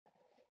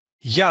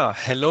Yeah,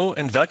 hello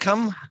and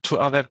welcome to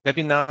our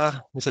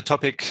webinar with the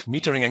topic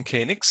Metering and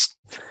KNX.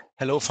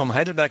 Hello from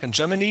Heidelberg in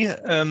Germany.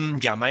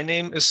 My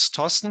name is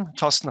Thorsten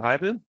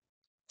Reibel.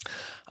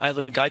 I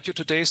will guide you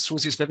today through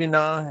this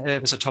webinar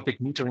with the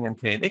topic Metering and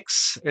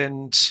KNX.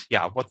 And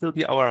what will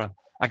be our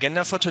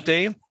agenda for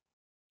today?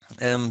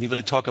 We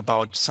will talk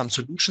about some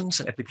solutions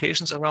and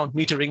applications around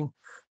metering.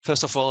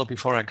 First of all,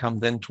 before I come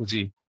then to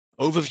the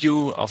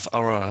overview of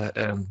our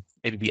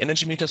ABB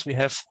energy meters, we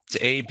have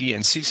the A, B,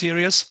 and C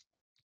series,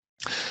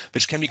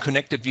 which can be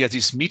connected via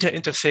this meter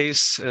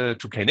interface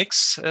to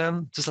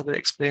KNX. This I will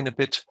explain a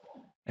bit.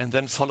 And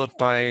then followed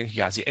by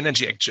the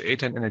energy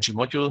actuator and energy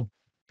module,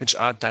 which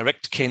are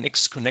direct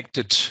KNX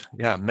connected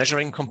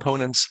measuring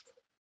components.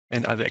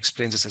 And I will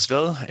explain this as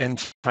well. And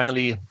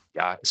finally,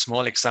 a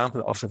small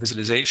example of a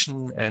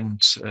visualization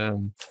and a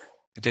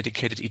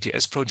dedicated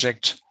ETS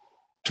project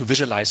to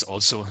visualize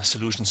also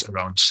solutions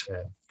around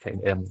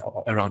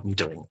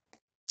metering.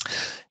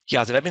 The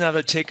webinar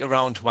will take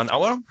around 1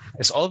 hour,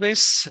 as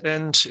always.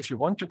 And if you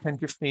want, you can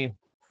give me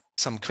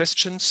some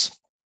questions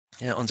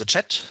on the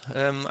chat.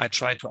 I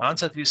try to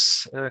answer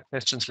these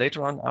questions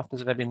later on after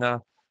the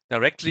webinar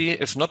directly.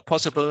 If not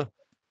possible,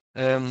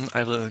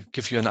 I will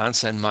give you an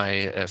answer in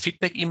my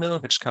feedback email,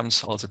 which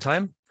comes all the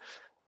time,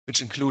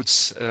 which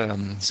includes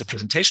the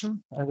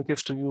presentation I will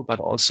give to you, but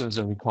also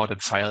the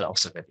recorded file of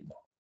the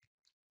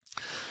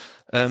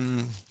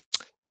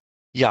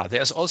webinar.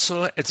 There's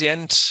also at the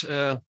end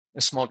a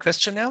small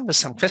questionnaire with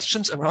some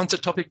questions around the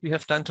topic we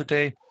have done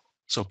today.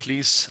 So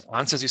please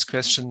answer these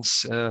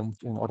questions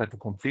in order to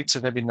complete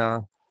the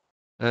webinar.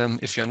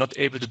 If you're not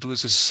able to do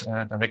this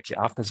directly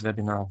after the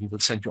webinar, we will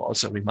send you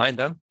also a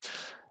reminder,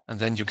 and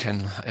then you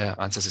can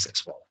answer this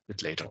as well a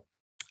bit later.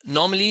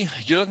 Normally,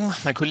 Jürgen,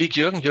 my colleague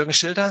Jürgen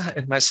Schilder,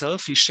 and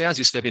myself, we share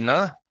this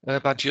webinar,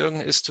 but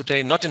Jürgen is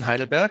today not in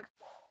Heidelberg,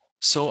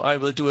 so I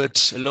will do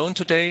it alone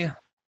today,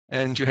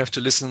 and you have to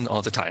listen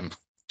all the time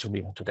to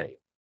me today.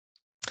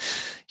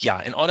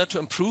 In order to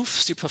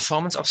improve the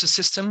performance of the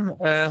system,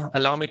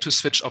 allow me to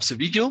switch off the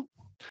video.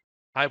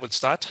 I would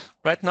start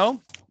right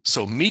now.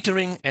 So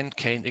metering and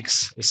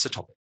KNX is the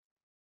topic.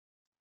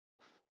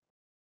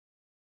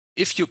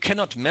 If you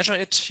cannot measure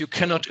it, you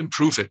cannot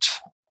improve it.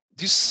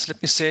 This,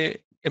 let me say,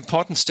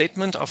 important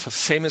statement of a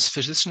famous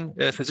physician,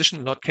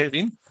 Lord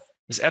Kelvin,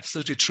 is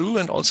absolutely true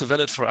and also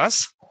valid for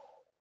us.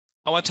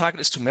 Our target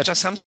is to measure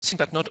something,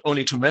 but not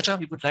only to measure,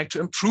 we would like to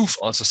improve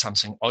also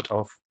something out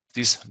of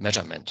this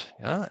measurement.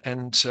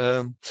 And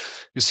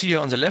you see here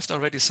on the left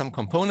already some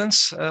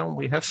components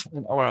we have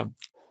in our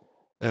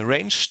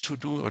range to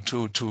do or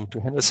to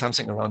handle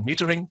something around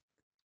metering.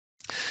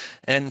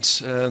 And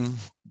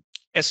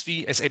as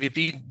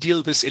ABB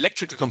deal with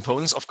electrical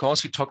components, of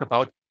course, we talk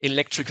about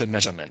electrical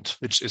measurement,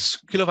 which is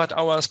kilowatt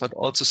hours, but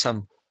also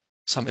some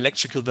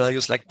electrical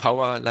values like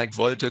power, like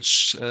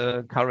voltage,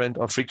 current,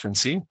 or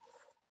frequency.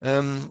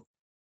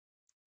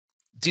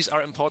 These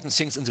are important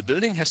things in the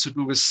building, has to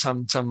do with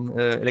some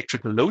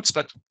electrical loads,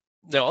 but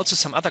there are also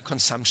some other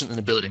consumption in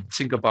the building.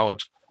 Think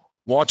about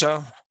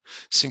water,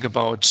 think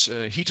about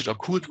heated or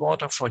cooled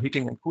water for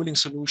heating and cooling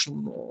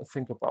solution,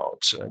 think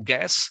about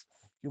gas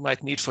you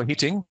might need for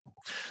heating.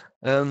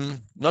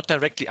 Not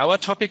directly our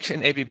topic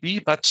in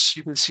ABB, but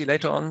you will see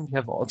later on, we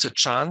have also a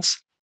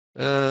chance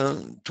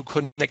to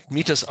connect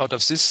meters out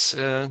of this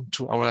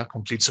to our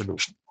complete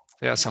solution.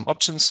 There are some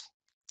options,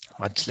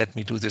 but let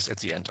me do this at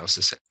the end of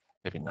this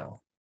webinar.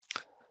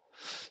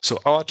 So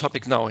our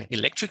topic now,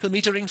 electrical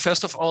metering,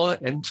 first of all,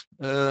 and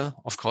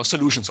of course,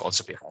 solutions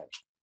also behind.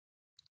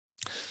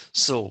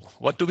 So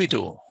what do we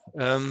do?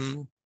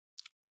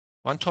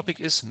 One topic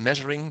is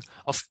measuring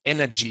of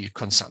energy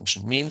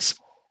consumption, means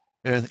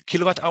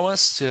kilowatt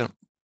hours,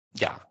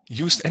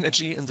 used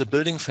energy in the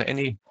building for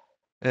any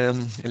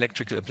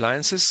electrical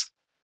appliances.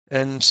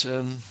 And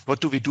what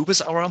do we do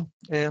with our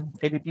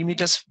ABB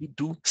meters? We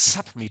do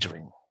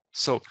sub-metering.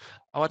 So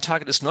our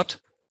target is not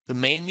the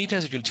main meter,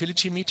 the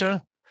utility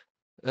meter,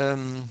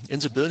 in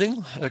the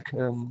building,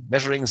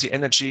 measuring the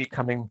energy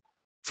coming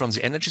from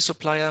the energy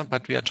supplier,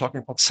 but we are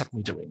talking about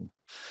sub-metering.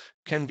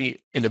 Can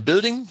be in a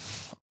building,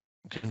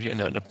 can be in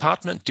an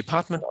department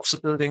of the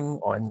building,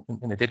 or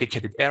in a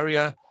dedicated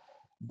area,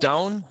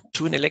 down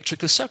to an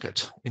electrical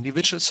circuit,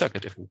 individual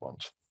circuit if we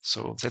want.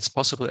 So that's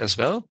possible as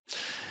well.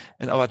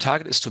 And our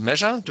target is to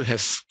measure, to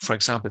have, for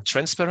example,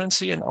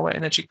 transparency in our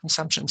energy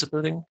consumption in the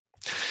building.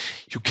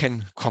 You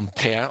can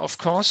compare, of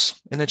course,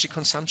 energy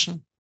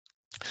consumption.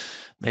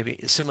 Maybe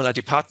similar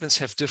departments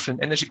have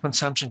different energy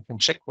consumption. You can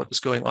check what is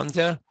going on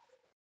there.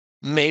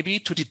 Maybe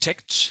to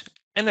detect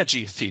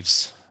energy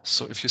thieves.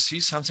 So if you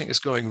see something is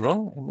going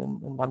wrong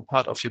in one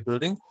part of your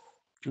building,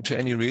 due to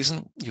any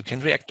reason, you can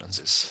react on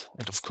this.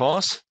 And of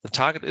course, the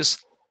target is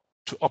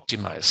to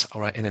optimize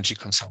our energy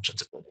consumption in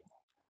the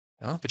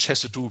building, which has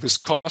to do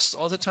with costs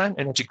all the time.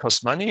 Energy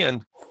costs money,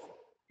 and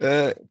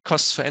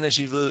costs for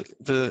energy will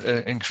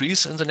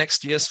increase in the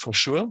next years for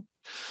sure.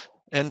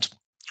 And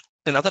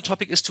another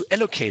topic is to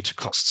allocate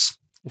costs.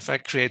 If I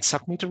create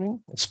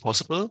sub-metering, it's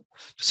possible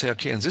to say,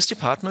 okay, in this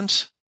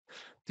department,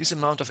 this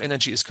amount of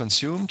energy is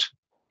consumed.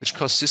 which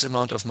costs this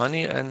amount of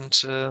money. And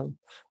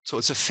so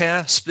it's a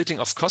fair splitting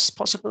of costs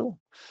possible.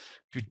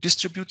 You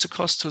distribute the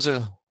cost to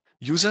the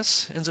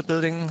users in the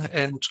building,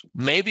 and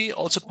maybe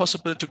also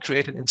possible to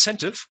create an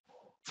incentive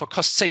for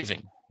cost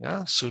saving.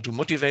 Yeah, so to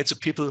motivate the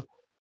people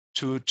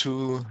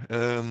to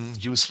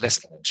use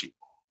less energy.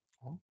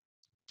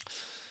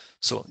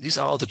 So these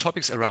are all the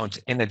topics around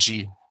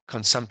energy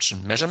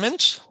consumption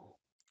measurement.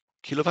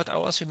 Kilowatt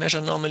hours we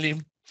measure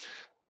normally.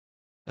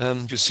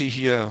 You see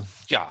here,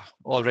 yeah,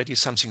 already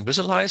something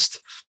visualized.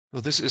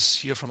 So this is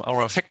here from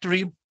our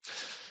factory.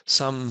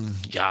 Some,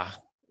 yeah,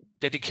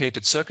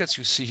 dedicated circuits.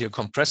 You see here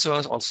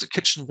compressors. Also the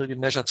kitchen will be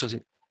measured. So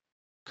the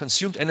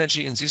consumed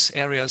energy in these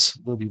areas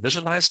will be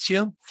visualized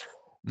here.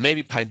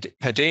 Maybe per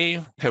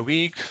day, per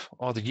week,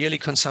 or the yearly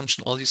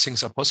consumption. All these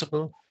things are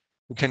possible.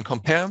 You can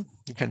compare.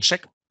 You can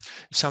check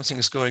if something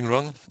is going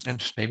wrong,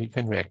 and maybe you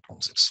can react on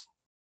this.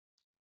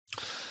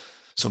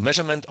 So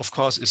measurement, of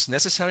course, is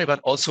necessary, but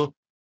also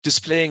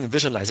displaying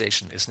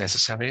visualization is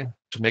necessary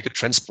to make it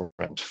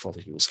transparent for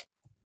the user.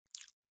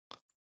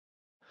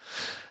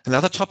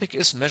 Another topic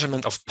is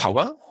measurement of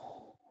power.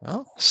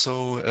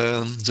 So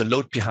the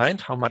load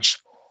behind, how much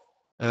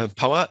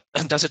power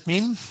does it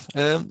mean?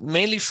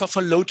 Mainly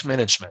for load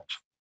management.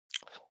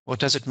 What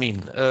does it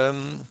mean?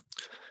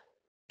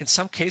 In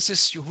some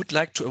cases, you would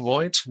like to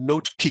avoid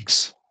load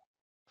peaks.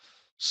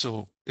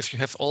 So if you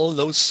have all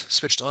loads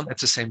switched on at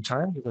the same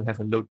time, you will have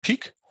a load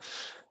peak.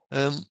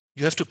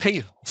 You have to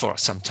pay for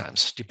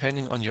sometimes,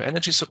 depending on your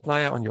energy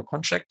supplier, on your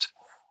contract,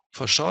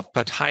 for short,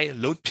 but high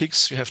load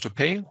peaks you have to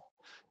pay.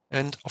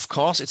 And of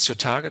course, it's your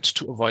target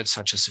to avoid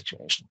such a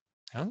situation.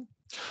 Yeah?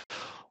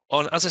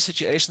 On other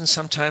situations,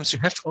 sometimes you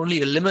have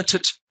only a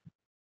limited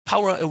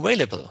power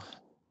available.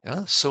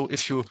 Yeah? So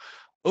if you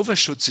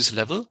overshoot this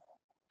level,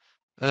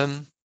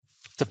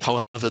 the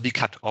power will be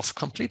cut off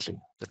completely.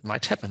 That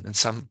might happen in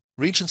some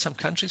regions, some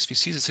countries. We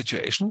see the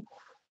situation.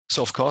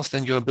 So of course,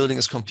 then your building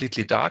is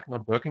completely dark,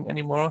 not working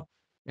anymore,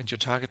 and your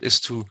target is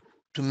to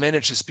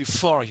manage this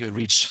before you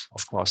reach,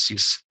 of course,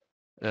 this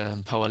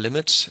power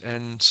limit.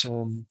 And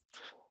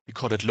we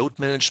call it load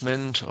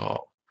management or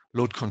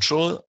load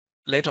control.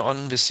 Later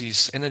on, with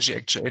these energy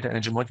actuator,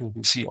 energy module,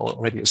 we see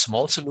already a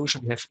small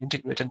solution we have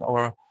integrated in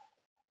our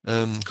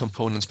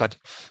components. But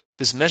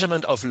this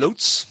measurement of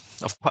loads,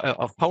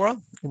 of power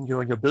in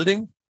your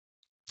building,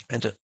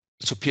 and a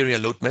superior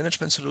load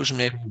management solution,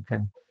 maybe you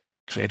can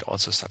create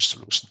also such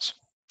solutions.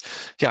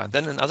 Yeah,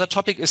 then another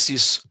topic is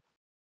this,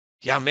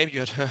 yeah, maybe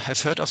you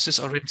have heard of this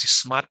already, the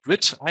smart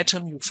grid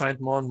item. You find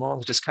more and more in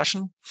the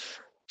discussion.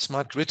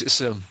 Smart grid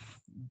is a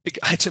big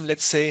item,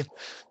 let's say.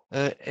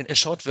 In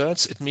short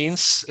words, it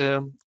means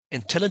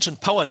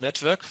intelligent power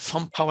network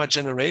from power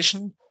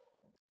generation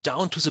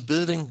down to the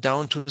building,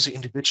 down to the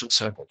individual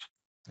circuit.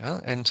 Yeah?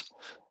 And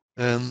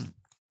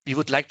we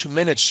would like to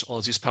manage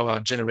all these power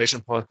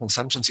generation, power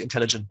consumptions the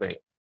intelligent way.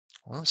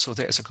 So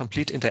there is a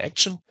complete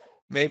interaction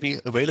maybe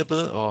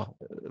available or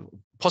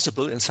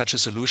possible in such a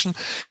solution.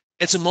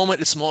 At the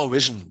moment, it's more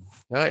vision.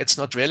 It's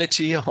not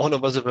reality all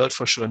over the world,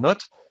 for sure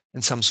not.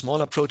 In some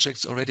smaller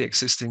projects already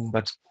existing,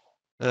 but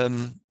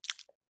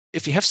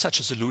if we have such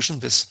a solution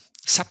with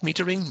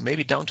sub-metering,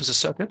 maybe down to the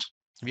circuit,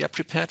 we are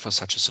prepared for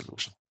such a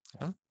solution.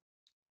 Yeah?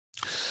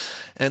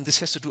 And this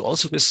has to do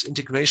also with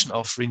integration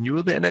of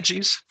renewable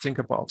energies. Think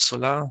about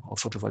solar or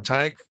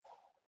photovoltaic,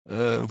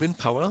 wind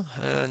power.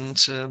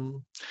 And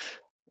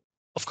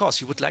of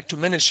course, you would like to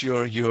manage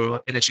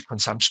your energy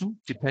consumption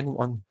depending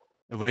on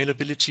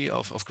availability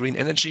of green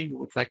energy. You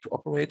would like to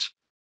operate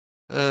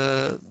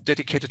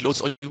dedicated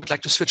loads, or you would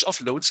like to switch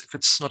off loads if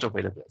it's not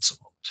available at the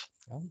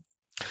moment.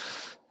 Yeah?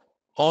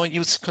 Or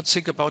you could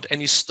think about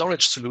any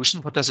storage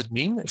solution. What does it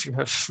mean if you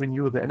have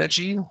renewable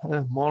energy?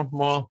 More and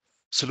more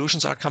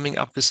solutions are coming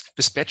up with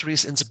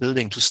batteries in the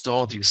building to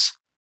store this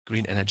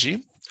green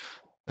energy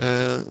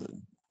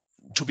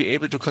to be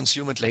able to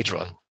consume it later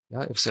on,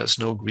 if there's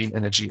no green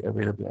energy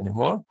available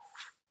anymore.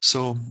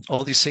 So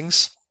all these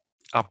things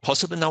are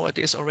possible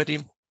nowadays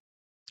already.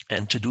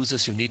 And to do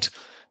this, you need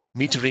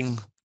metering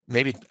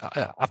maybe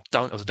up,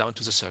 down, or down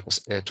to the circuit,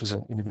 to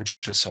the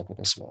individual circuit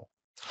as well.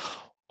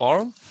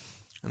 Or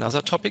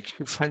another topic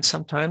you find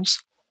sometimes,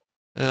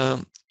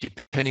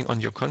 depending on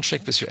your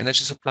contract with your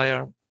energy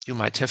supplier, you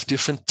might have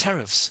different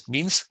tariffs.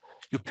 Means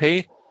you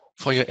pay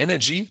for your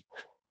energy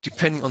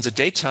depending on the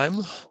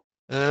daytime,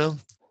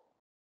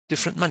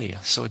 different money.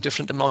 So a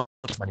different amount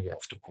of money you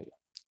have to pay.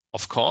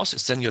 Of course,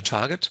 it's then your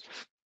target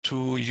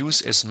to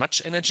use as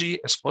much energy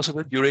as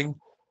possible during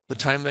the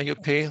time where you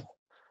pay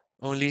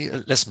only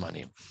less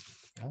money.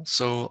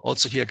 So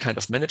also here kind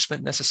of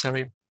management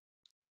necessary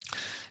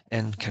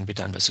and can be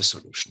done with a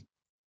solution.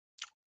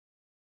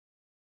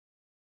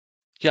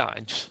 Yeah,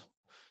 and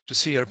to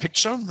see your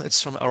picture,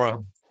 it's from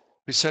our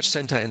research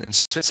center in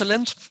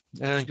Switzerland.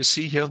 You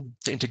see here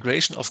the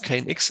integration of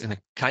KNX in a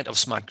kind of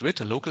smart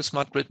grid, a local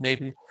smart grid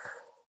maybe.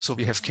 So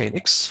we have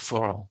KNX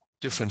for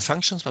different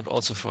functions, but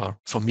also for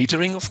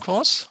metering, of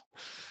course,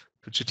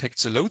 to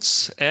detect the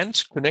loads,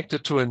 and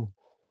connected to a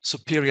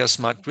superior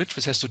smart grid,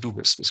 which has to do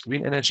with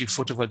green energy,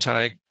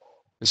 photovoltaic,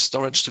 with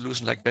storage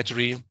solution like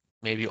battery,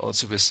 maybe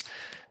also with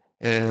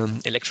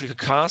electrical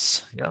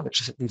cars, yeah,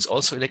 which needs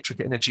also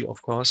electric energy,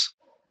 of course.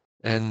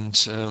 And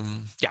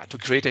yeah, to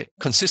create a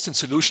consistent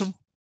solution,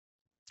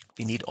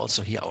 we need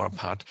also here our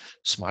part,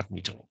 smart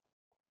metering.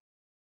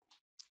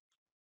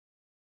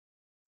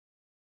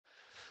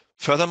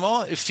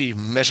 Furthermore, if we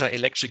measure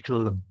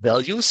electrical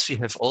values, we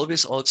have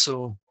always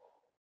also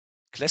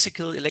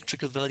classical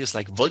electrical values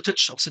like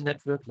voltage of the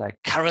network, like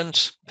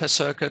current per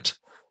circuit,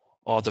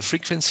 or the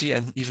frequency,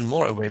 and even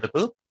more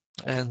available.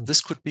 And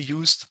this could be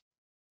used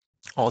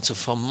also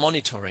for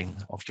monitoring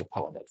of your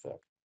power network.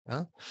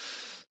 Yeah?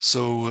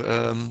 So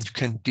you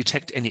can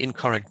detect any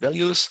incorrect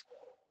values.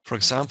 For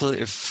example,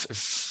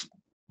 if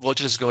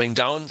voltage is going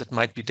down, that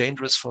might be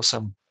dangerous for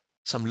some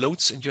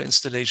loads in your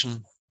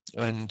installation,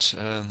 and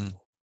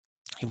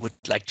you would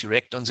like to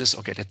react on this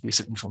or get at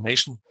least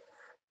information.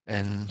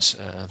 And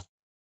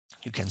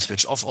you can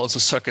switch off also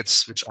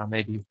circuits which are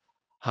maybe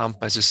harmed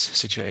by this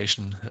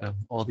situation.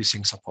 All these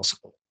things are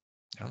possible.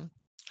 Yeah.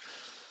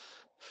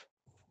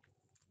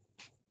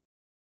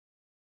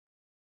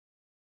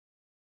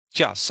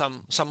 Yeah,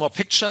 some more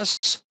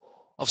pictures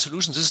of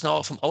solutions. This is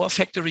now from our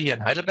factory here in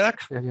Heidelberg,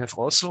 where we have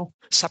also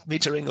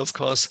sub-metering, of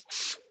course,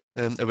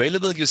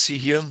 available. You see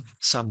here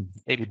some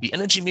ABB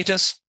energy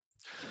meters,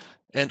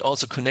 and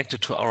also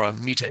connected to our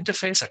meter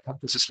interface. I come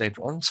to this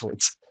later on. So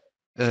it's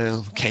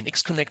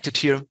KNX connected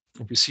here.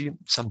 And you see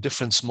some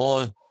different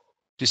small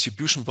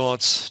distribution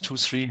boards,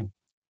 2-3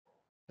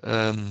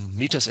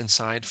 meters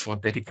inside for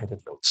dedicated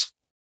loads,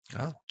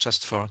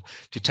 just for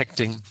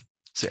detecting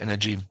the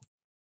energy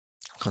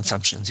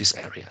consumption in these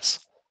areas.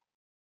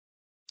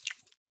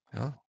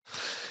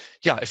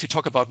 Yeah, if you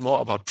talk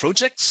more about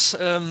projects,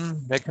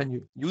 where can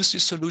you use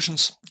these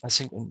solutions? I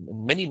think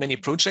in many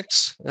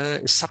projects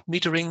is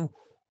sub-metering,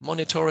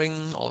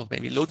 monitoring, or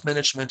maybe load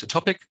management a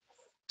topic.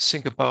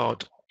 Think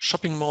about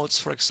shopping malls,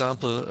 for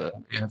example.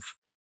 We have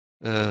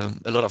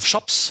a lot of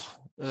shops.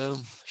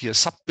 Here,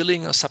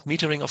 sub-billing or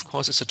sub-metering, of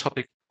course, is a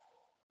topic.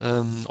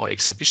 Or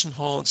exhibition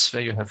halls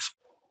where you have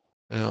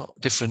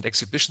different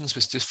exhibitions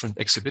with different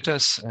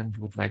exhibitors, and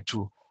would like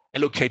to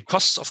allocate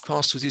costs, of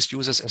course, to these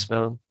users as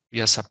well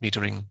via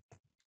sub-metering.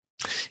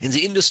 In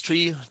the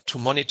industry, to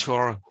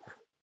monitor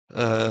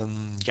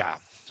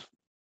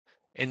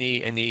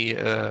any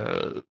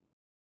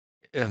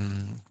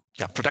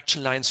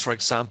production lines, for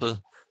example,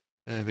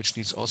 which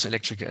needs also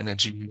electrical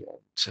energy,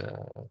 and,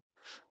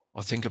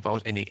 or think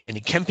about any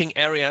camping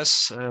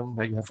areas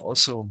where you have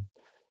also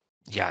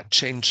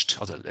changed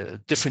or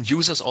different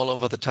users all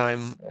over the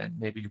time, and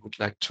maybe you would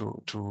like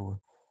to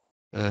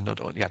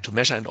not only to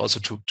measure and also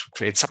to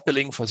create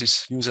sub-billing for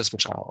these users,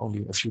 which are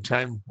only a few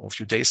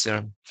days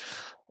there.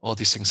 All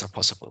these things are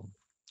possible.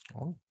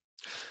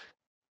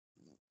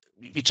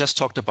 We just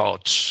talked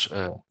about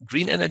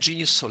green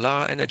energy,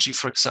 solar energy,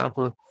 for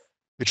example,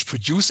 which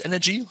produce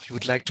energy. You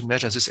would like to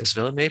measure this as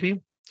well,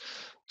 maybe.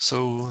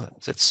 So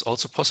that's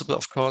also possible,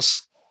 of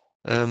course.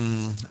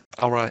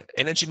 Our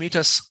energy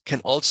meters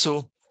can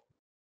also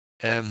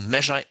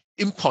measure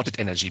imported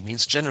energy,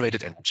 means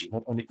generated energy,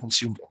 not only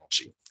consumed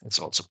energy. It's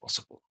also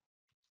possible.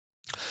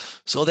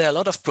 So there are a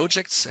lot of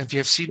projects, and we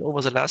have seen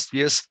over the last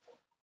years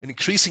an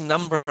increasing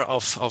number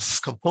of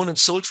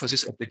components sold for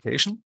this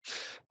application.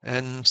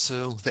 And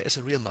so there is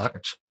a real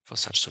market for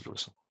such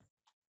solution.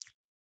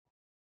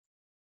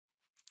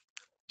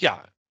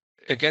 Yeah,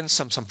 again,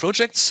 some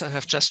projects. I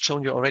have just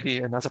shown you already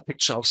another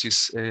picture of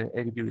this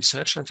ABB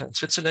Research Center in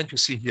Switzerland. You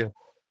see here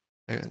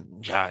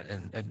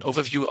an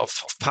overview of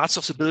parts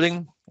of the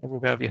building.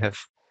 Everywhere we have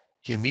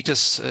here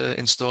meters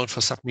installed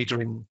for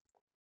sub-metering,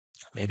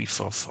 maybe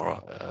for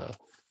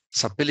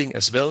sub-billing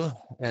as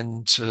well.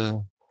 And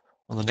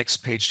on the next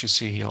page, you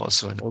see here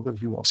also an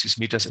overview of these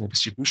meters in a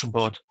distribution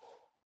board.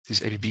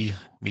 These ABB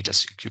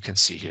meters you can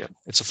see here.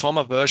 It's a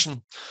former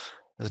version,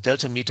 the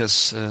Delta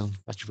meters,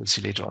 but you will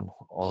see later on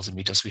all the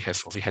meters we have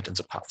or we had in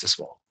the past as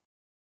well.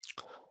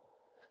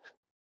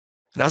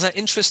 Another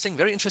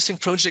very interesting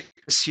project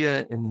is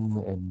here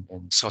in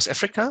South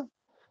Africa.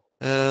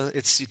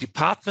 It's the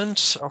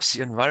Department of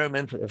the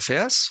Environmental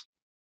Affairs.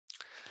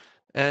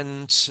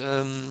 And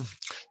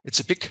it's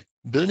a big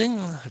building.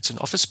 It's an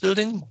office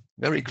building,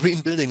 very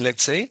green building,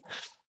 let's say.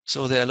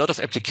 So there are a lot of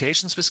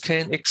applications with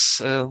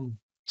KNX,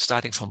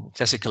 starting from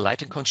classical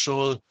lighting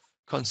control,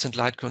 constant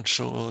light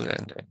control,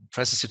 and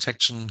presence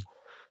detection,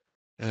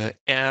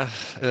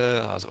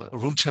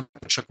 room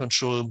temperature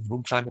control,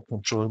 room climate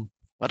control,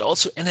 but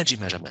also energy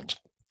measurement.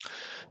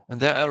 And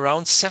there are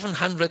around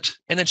 700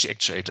 energy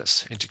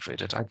actuators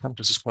integrated. I come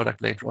to this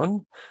product later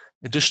on.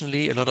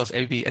 Additionally, a lot of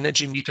ABB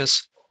energy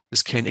meters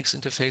with KNX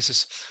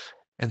interfaces,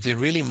 and they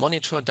really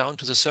monitor down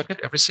to the circuit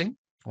everything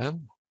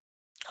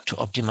to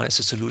optimize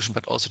the solution,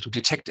 but also to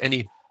detect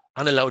any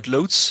unallowed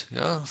loads.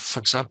 For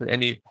example,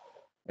 any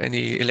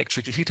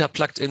electrical heater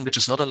plugged in which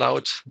is not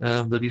allowed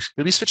will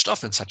be switched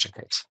off in such a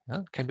case.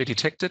 Can be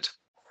detected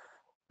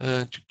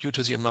due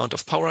to the amount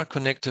of power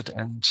connected,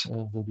 and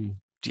will be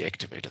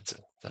deactivated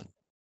then.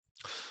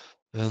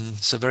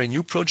 It's a very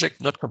new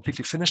project, not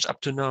completely finished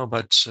up to now,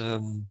 but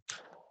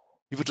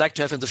we would like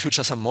to have in the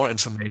future some more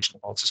information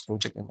about this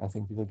project, and I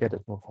think we will get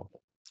it, no problem.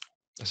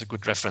 As a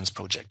good reference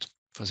project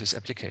for this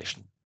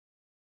application.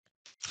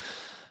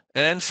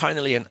 And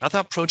finally,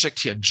 another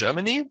project here in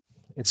Germany.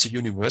 It's a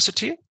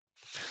university,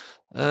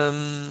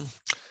 a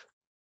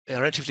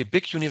relatively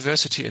big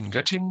university in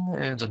Göttingen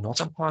in the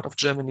northern part of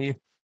Germany.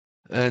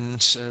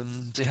 And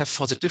they have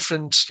for the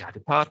different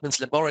departments,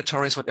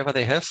 laboratories, whatever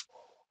they have,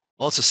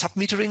 also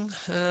sub-metering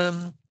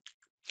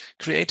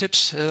created,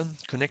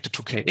 connected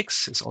to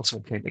KNX. It's also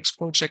a KNX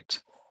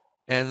project.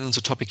 And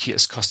the topic here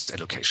is cost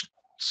allocation.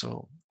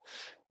 So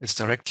it's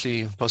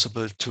directly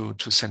possible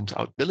to send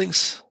out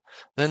billings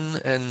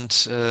then. And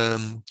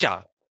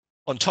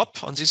on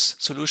top on this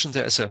solution,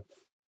 there is a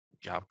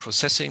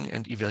processing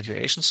and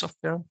evaluation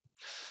software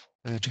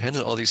to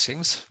handle all these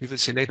things. We will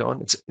see later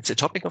on. It's a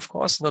topic, of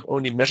course, not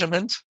only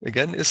measurement,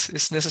 again,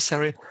 is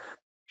necessary.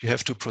 You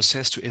have to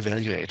process to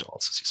evaluate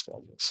also these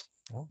values.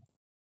 Yeah.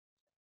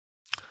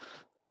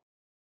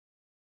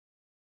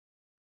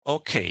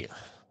 Okay,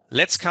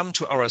 let's come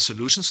to our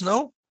solutions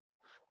now.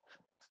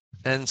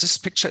 And this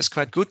picture is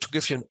quite good to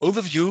give you an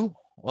overview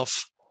of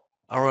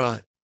our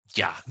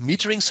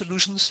metering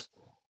solutions,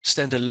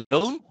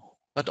 standalone,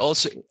 but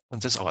also,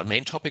 and this is our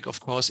main topic, of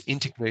course,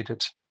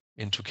 integrated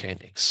into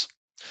KNX.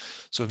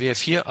 So we have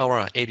here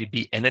our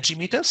ABB energy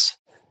meters,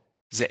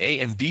 the A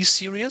and B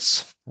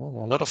series. There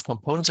are a lot of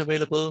components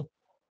available.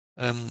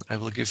 I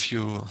will give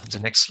you the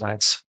next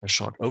slides a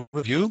short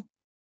overview.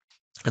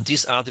 And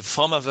these are the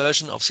former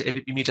version of the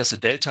ABB meters, the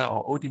Delta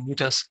or OD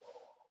meters,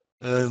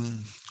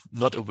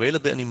 not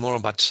available anymore,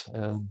 but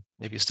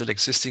maybe still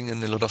existing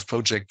in a lot of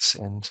projects.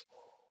 And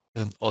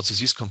also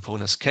these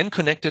components can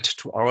connect it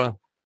to our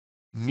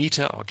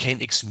meter or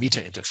KNX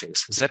meter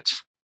interface,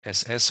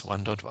 ZSS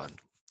 1.1.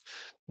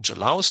 which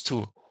allows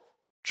to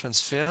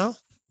transfer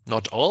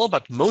not all,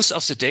 but most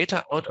of the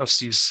data out of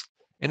this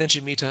energy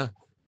meter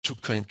to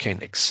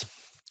KNX.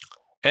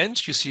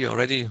 And you see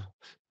already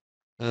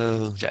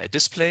a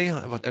display,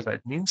 whatever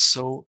it means.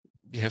 So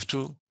we have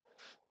to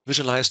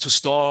visualize, to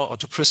store, or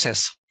to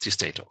process this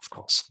data, of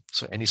course.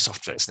 So any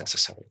software is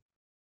necessary.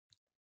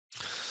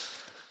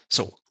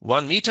 So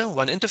one meter,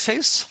 one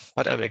interface,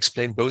 but I will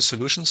explain both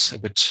solutions a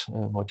bit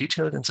more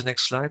detailed in the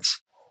next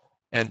slides.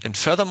 And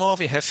furthermore,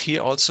 we have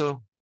here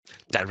also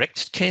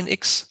direct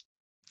KNX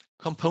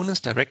components.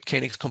 Direct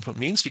KNX component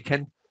means we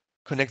can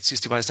connect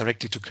this device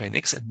directly to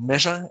KNX and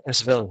measure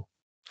as well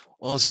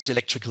all the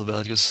electrical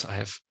values I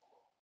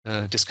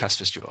have discussed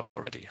with you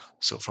already.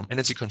 So from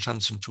energy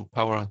consumption to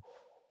power,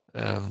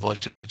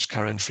 voltage,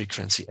 current,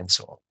 frequency, and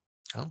so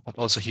on. But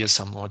also here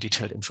some more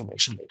detailed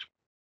information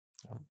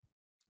later.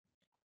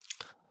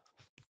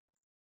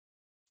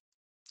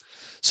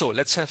 So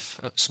let's have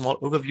a small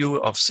overview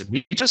of the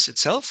meters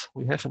itself.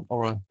 We have in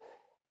our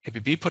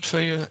ABB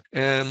portfolio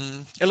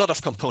a lot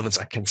of components,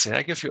 I can say.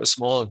 I give you a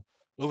small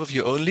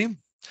overview only.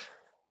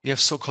 We have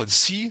so-called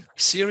C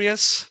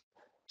series,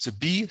 the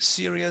B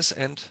series,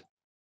 and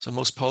the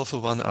most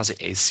powerful one are the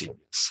A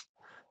series.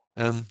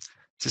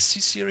 The C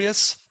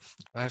series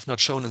I have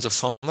not shown in the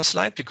former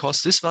slide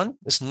because this one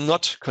is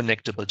not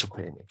connectable to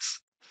KNX.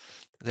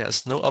 There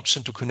is no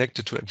option to connect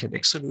it to a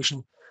KNX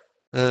solution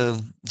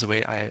the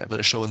way I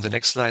will show in the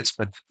next slides,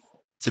 but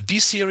the B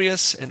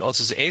series and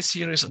also the A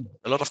series, and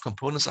a lot of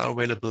components are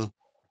available,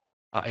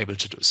 are able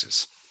to do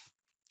this.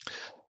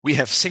 We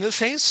have single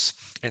phase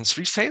and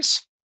three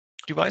phase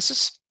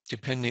devices,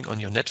 depending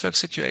on your network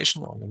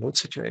situation or your load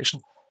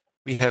situation.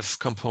 We have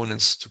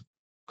components to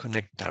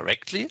connect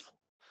directly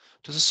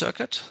to the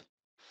circuit,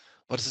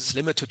 but this is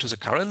limited to the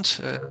current.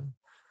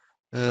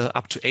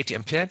 Up to 80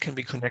 ampere can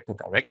be connected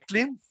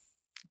directly.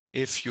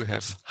 If you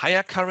have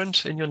higher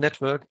current in your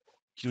network,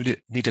 you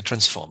need a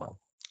transformer,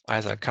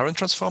 either a current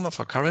transformer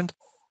for current,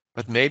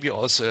 but maybe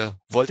also a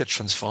voltage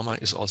transformer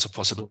is also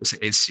possible with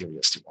the A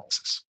series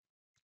devices.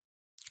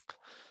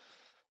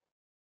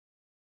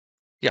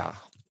 Yeah,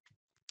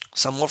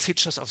 some more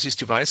features of these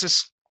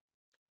devices.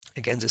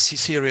 Again, the C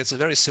series is a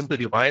very simple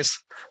device,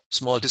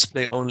 small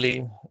display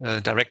only,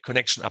 direct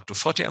connection up to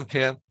 40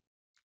 ampere,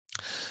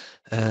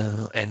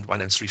 and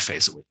 1 and 3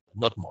 phase away,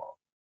 not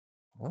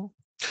more.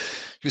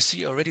 You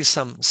see already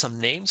some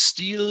names,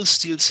 steel,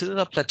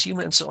 silver, platinum,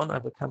 and so on. I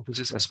will come to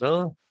this as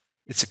well.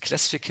 It's a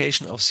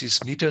classification of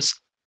these meters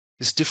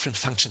with different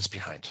functions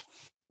behind,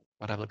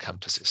 but I will come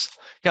to this.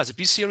 Yeah, the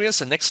B series,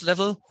 the next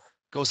level,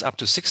 goes up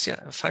to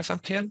 65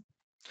 ampere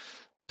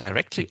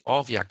directly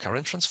or via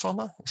current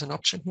transformer is an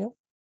option here.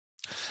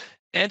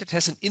 And it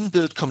has an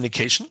inbuilt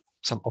communication,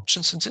 some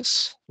options in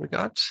this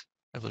regard.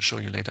 I will show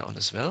you later on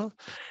as well.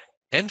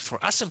 And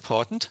for us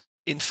important,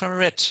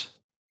 infrared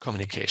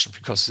communication,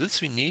 because this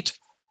we need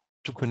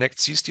to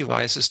connect these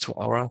devices to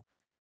our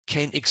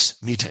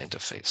KNX meter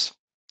interface.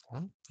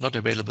 Not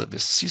available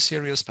with C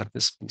series, but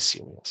with B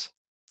series.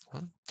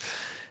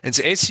 And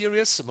the A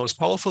series, the most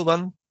powerful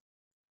one,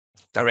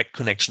 direct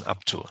connection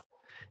up to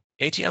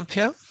 80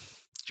 ampere.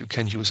 You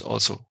can use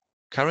also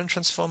current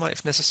transformer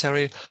if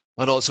necessary,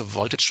 but also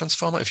voltage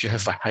transformer if you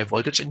have a high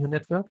voltage in your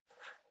network.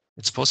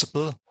 It's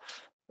possible.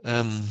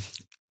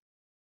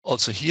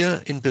 Also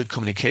here, inbuilt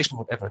communication,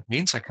 whatever it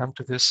means, I come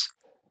to this.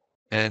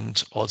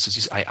 And also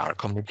this IR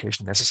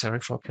communication necessary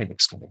for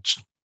KNX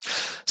connection.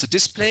 The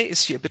display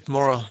is here a bit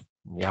more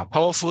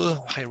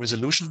powerful, high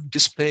resolution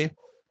display.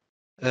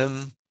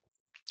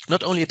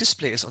 Not only a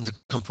display is on the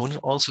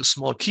component, also a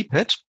small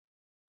keypad.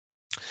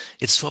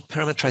 It's for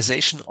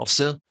parameterization of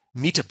the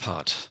meter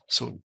part.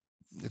 So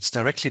it's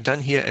directly done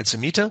here at the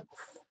meter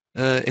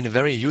in a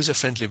very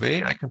user-friendly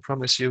way, I can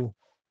promise you.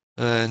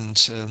 And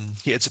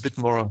here it's a bit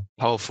more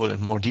powerful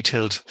and more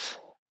detailed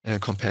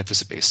compared with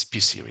the base B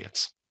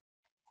series.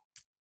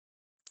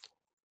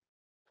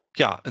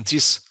 Yeah, and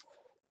these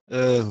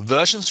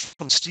versions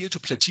from steel to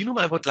platinum,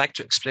 I would like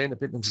to explain a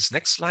bit in this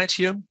next slide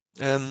here.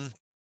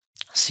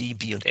 C,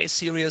 B, and A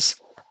series.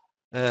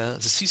 The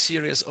C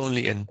series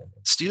only in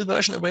steel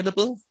version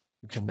available.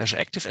 You can measure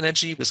active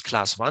energy with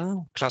class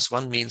 1. Class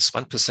 1 means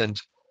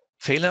 1%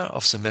 failure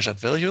of the measured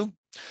value.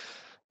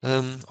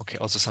 Okay,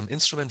 also some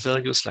instrument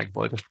values like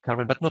voltage,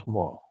 current, but not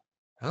more.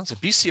 The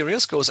B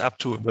series goes up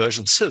to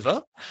version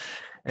silver.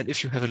 And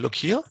if you have a look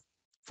here,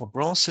 for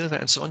bronze, silver,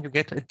 and so on, you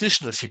get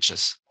additional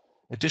features,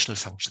 additional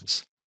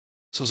functions.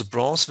 So the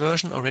bronze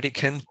version already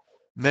can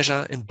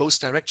measure in both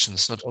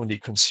directions, not only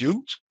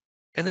consumed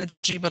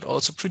energy, but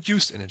also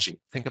produced energy.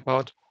 Think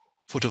about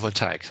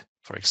photovoltaic,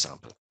 for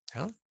example.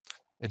 Yeah?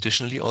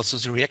 Additionally, also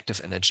the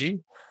reactive energy,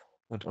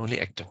 not only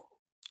active.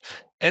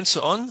 And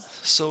so on.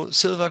 So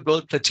silver,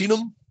 gold,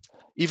 platinum,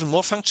 even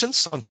more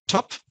functions on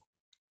top.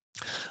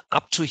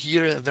 Up to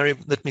here, very,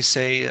 let me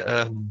say,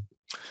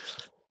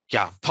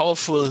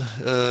 powerful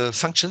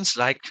functions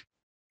like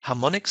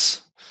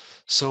harmonics.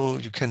 So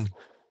you can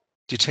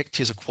detect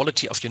here the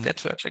quality of your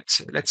network,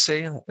 let's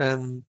say.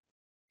 You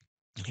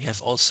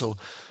have also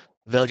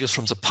values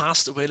from the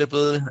past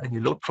available, any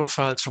load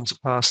profiles from the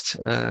past.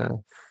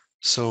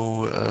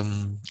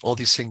 All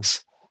these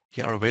things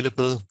here are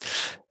available.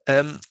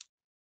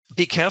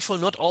 Be careful,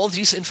 not all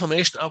these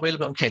information are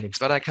available on KNX,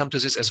 but I come to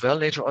this as well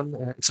later on.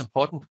 It's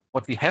important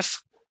what we have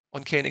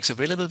on KNX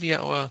available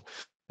via our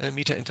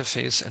meter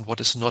interface and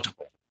what is not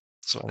available.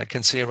 So I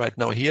can say right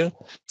now here,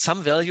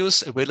 some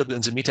values available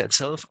in the meter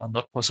itself are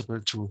not possible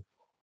to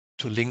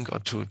link or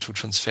to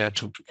transfer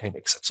to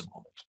KNX at the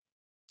moment.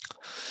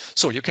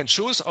 So you can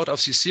choose out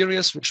of this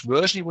series which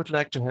version you would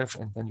like to have,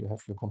 and then you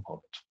have your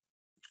component.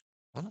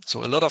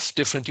 So a lot of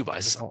different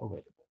devices are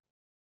available.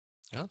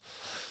 Yeah.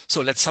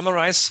 So let's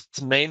summarize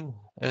the main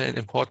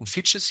important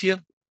features here,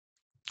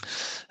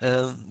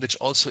 which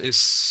also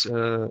is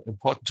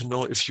important to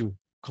know if you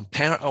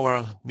compare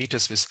our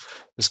meters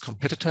with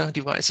competitor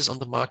devices on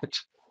the market.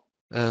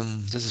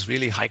 This is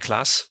really high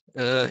class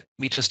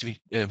meters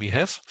we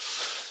have.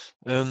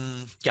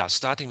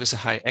 Starting with a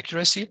high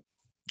accuracy,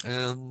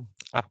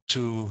 up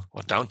to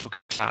or down to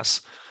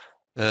class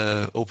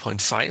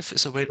 0.5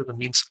 is available,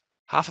 means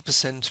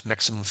 0.5%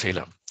 maximum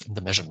failure in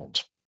the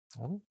measurement.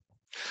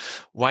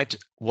 Wide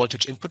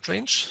voltage input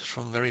range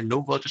from very low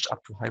voltage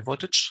up to high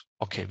voltage.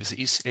 Okay, with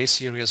the A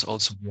series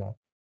also we are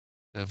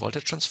a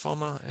voltage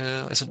transformer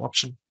as an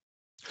option.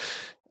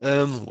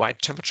 Wide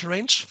temperature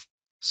range.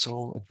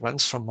 So it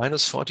runs from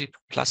 -40 to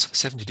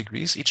 +70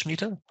 degrees each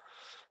meter.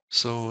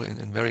 So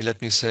in very, let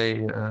me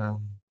say,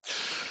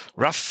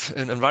 rough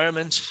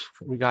environment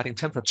regarding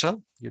temperature,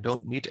 you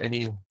don't need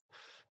any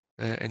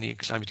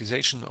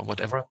climatization or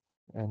whatever,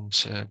 and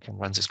can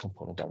run this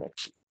component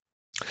directly.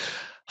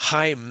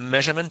 High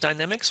measurement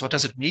dynamics. What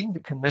does it mean?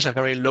 We can measure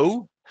very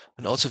low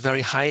and also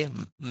very high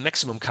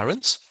maximum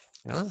currents.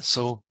 Yeah?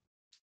 So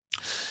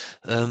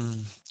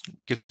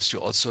gives you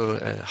also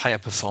a higher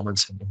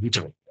performance in the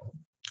metering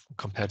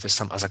compared with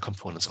some other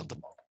components on the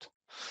market.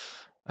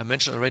 I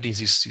mentioned already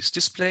this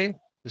display.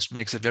 This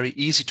makes it very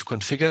easy to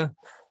configure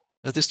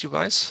this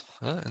device.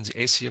 And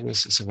the A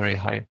series is a very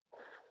high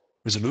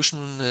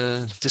resolution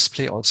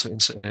display also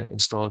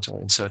installed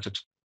or inserted.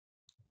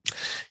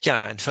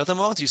 Yeah, and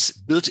furthermore, this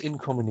built-in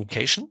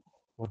communication.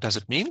 What does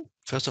it mean?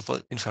 First of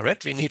all,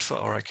 infrared we need for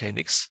our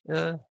KNX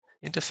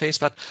interface,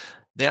 but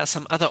there are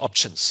some other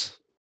options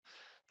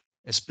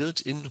as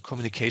built-in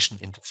communication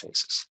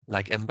interfaces,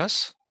 like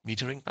M-bus,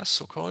 metering bus,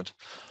 so-called.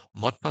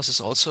 Modbus is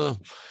also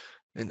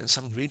in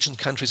some region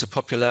countries a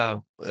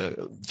popular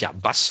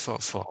bus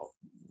for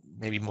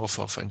maybe more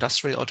for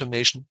industrial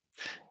automation.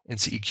 And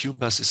the EQ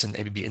bus is an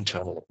ABB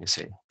internal, let me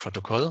say,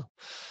 protocol.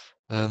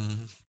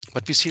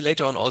 But we see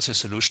later on also a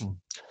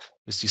solution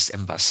with this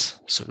M-bus,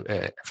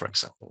 for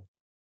example.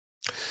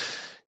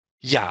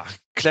 Yeah,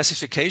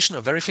 classification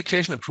or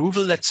verification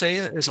approval, let's say,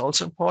 is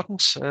also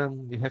important.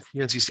 We have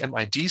here this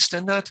MID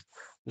standard.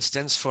 This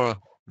stands for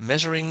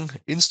Measuring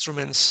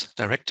Instruments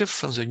Directive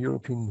from the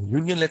European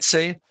Union, let's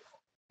say.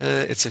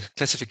 It's a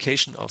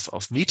classification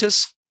of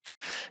meters.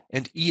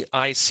 And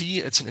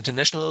EIC, it's an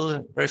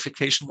international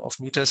verification of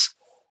meters.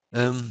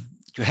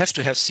 You have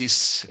to have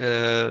this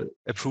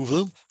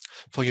approval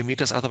for your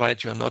meters,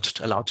 otherwise you are not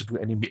allowed to do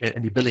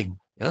any billing.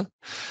 Yeah,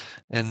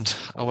 and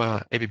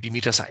our ABB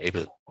meters are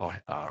able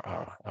or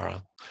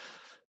are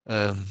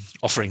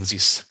offering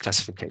these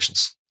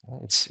classifications.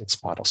 It's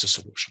part of the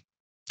solution.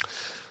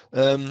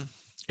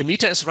 A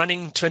meter is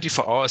running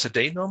 24 hours a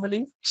day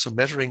normally, so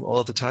measuring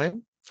all the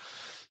time.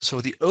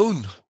 So the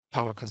own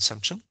power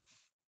consumption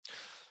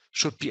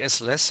should be as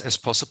less as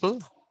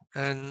possible.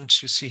 And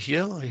you see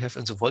here, we have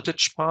in the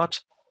voltage part,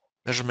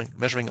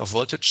 measuring of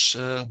voltage,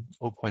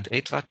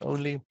 0.8 watt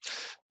only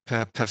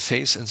per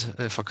phase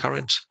for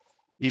current,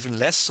 even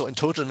less. So in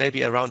total,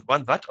 maybe around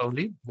 1 watt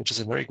only, which is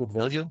a very good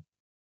value.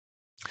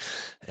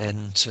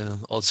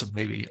 And also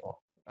maybe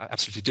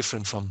absolutely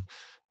different from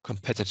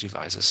competitive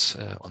devices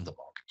on the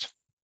market.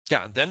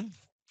 Yeah, and then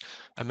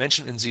I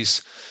mentioned in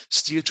these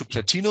steel to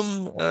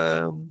platinum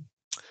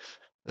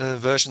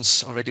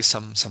versions already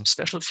some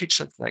special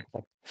features like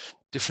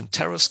different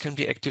tariffs can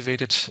be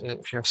activated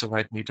if you have the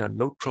right meter.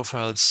 Load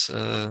profiles,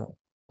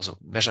 also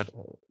measured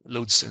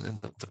loads in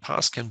the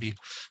past can be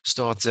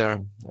stored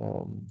there.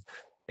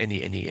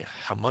 Any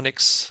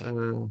harmonics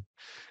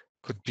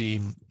could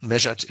be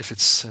measured if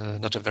it's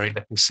not a very,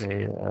 let me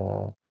say,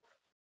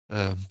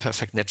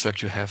 perfect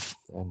network you have.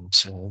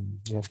 And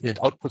you have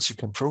outputs you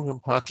can program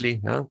partly.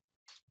 Yeah?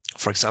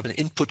 For example, an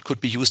input could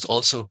be used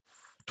also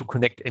to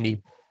connect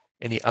any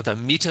other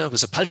meter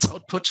with a pulse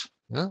output.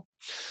 Yeah?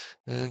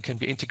 Can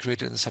be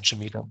integrated in such a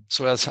meter.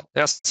 So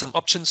there's some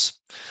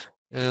options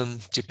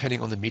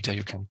depending on the meter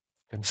you can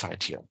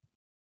find here.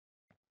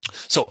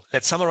 So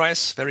let's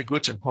summarize very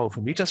good and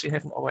powerful meters we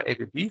have in our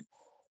ABB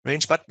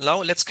range. But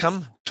now let's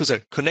come to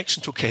the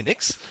connection to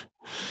KNX.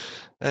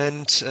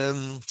 And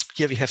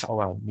here we have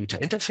our meter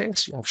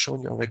interface. I've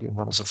shown you already in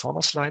one of the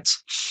former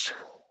slides.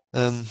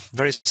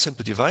 Very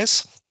simple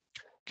device,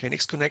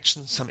 KNX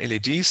connection, some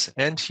LEDs,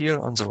 and here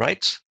on the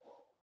right,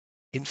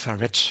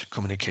 infrared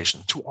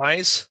communication. 2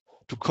 eyes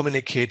to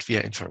communicate via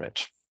infrared.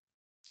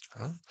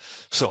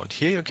 So, and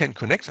here you can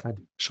connect, I'll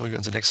show you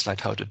on the next slide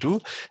how to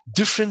do,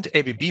 different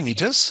ABB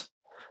meters.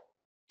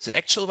 The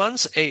actual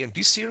ones, A and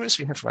B series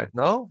we have right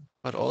now,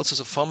 but also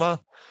the former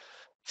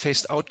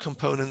phased out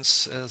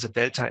components, the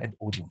Delta and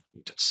Odin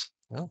meters.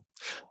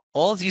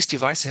 All these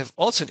devices have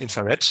also an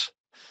infrared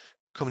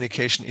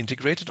communication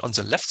integrated on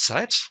the left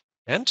side.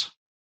 And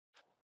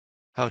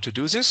how to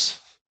do this?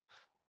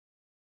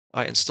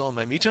 I install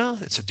my meter.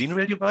 It's a DIN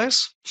rail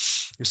device.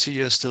 You see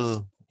here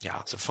still,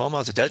 the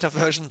former, the Delta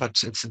version,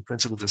 but it's in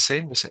principle the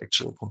same with the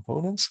actual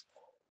components.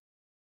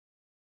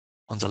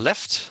 On the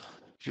left,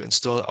 you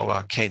install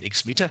our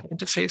KNX meter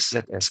interface,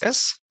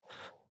 ZSS,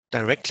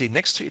 directly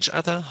next to each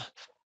other.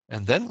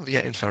 And then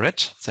via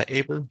infrared, they're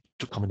able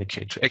to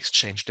communicate, to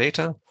exchange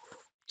data,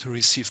 to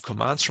receive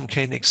commands from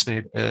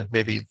KNX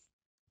maybe.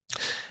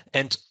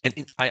 And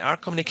IR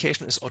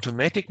communication is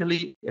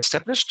automatically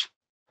established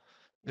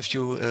if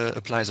you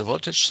apply the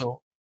voltage,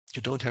 so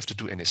you don't have to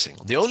do anything.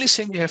 The only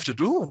thing you have to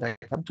do, and I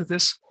come to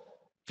this,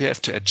 we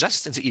have to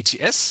adjust in the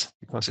ETS,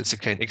 because it's a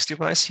KNX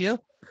device here,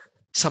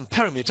 some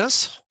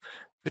parameters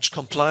which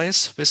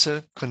complies with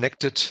a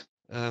connected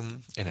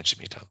energy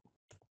meter.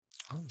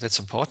 That's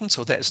important.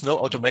 So there is no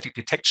automatic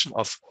detection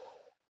of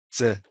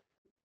the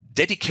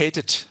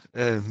dedicated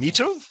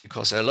meter,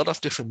 because there are a lot of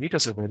different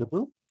meters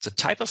available. The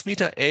type of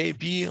meter, A,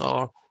 B,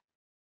 or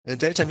a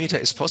delta meter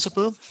is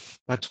possible,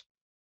 but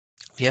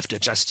we have to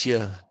adjust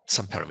here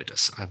some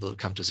parameters. I will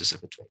come to this a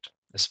bit later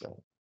as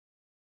well.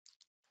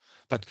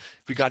 But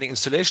regarding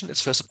installation,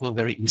 it's first of all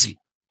very easy,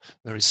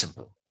 very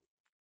simple.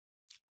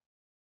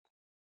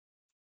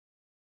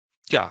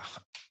 Yeah,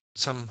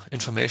 some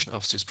information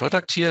of this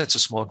product here. It's a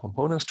small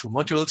component, 2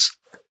 modules.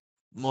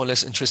 More or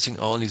less interesting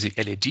are only the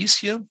LEDs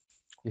here.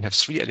 We have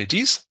 3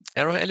 LEDs,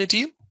 error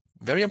LED,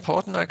 very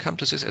important. I come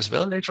to this as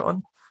well later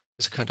on.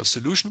 It's a kind of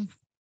solution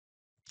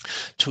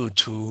to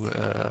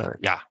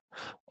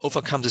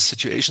overcome the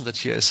situation that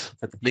here is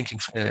that the blinking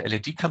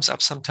LED comes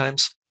up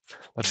sometimes.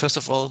 But first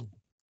of all,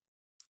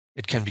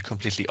 it can be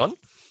completely on.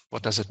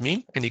 What does it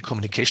mean? Any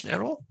communication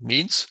error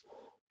means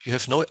you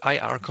have no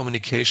IR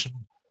communication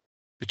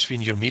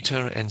between your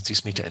meter and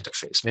this meter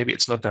interface. Maybe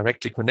it's not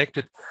directly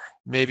connected.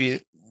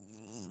 Maybe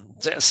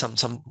there's some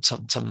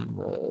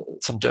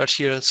dirt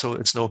here, so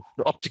it's no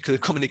optical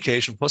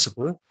communication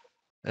possible.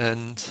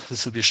 And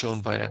this will be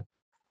shown by a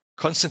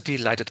constantly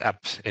lighted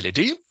up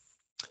LED.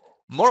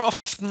 More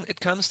often it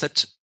comes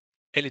that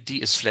LED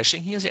is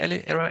flashing here,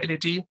 the error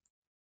LED.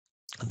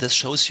 This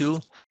shows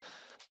you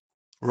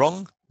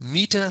wrong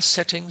meter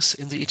settings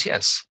in the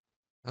ETS.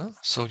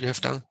 So you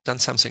have done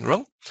something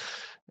wrong,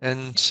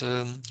 and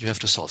you have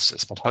to solve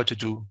this. But how to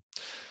do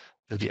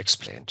will be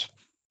explained.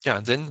 Yeah,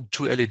 and then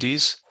 2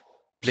 LEDs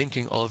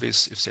blinking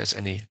always if there's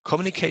any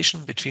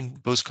communication between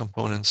both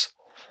components.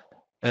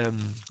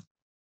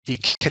 We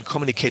can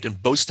communicate in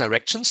both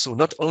directions. So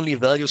not only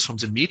values from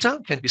the meter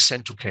can be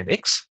sent to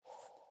KNX.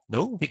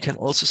 No, we can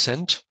also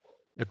send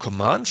a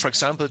command. For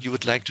example, you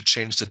would like to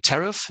change the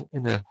tariff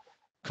in a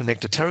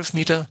connected tariff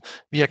meter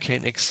via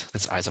KNX.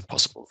 That's either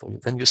possible. So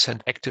then you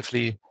send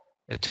actively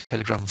a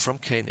telegram from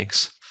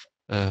KNX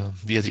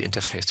via the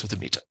interface to the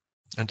meter.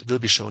 And it will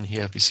be shown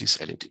here with this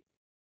LED.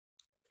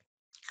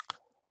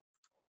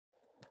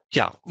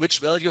 Yeah, which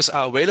values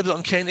are available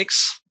on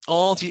KNX?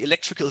 All the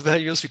electrical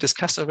values we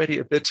discussed already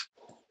a bit.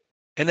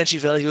 Energy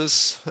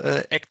values,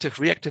 active,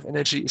 reactive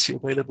energy is here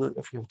available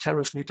if you have a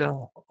tariff meter,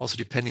 also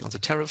depending on the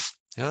tariff.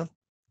 Yeah,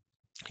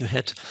 you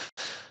had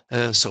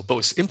so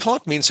both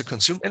import means you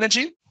consume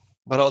energy,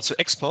 but also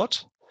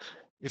export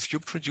if you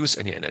produce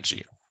any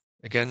energy.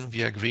 Again,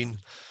 via green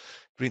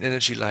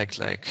energy like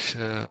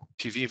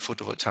PV,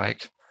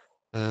 photovoltaic.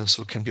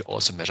 So can be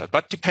also measured,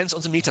 but depends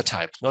on the meter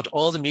type. Not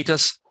all the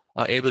meters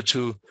are able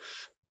to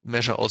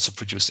measure also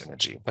produced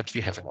energy, but we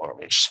have in our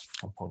range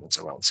components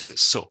around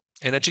this. So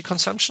energy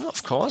consumption,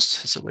 of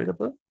course, is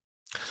available.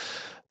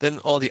 Then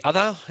all the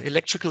other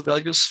electrical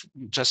values,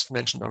 you just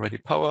mentioned already,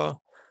 power,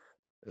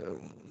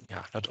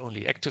 yeah, not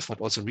only active, but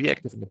also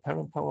reactive and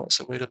apparent power is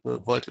available,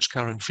 voltage,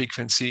 current,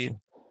 frequency,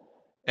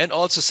 and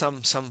also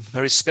some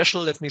very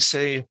special, let me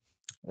say,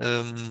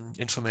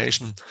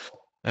 information.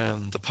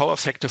 The power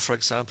factor, for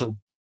example,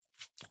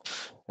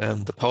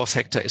 the power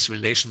factor is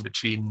relation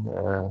between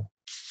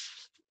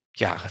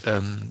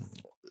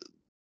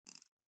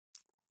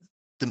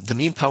the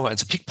mean power and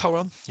the peak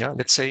power, yeah,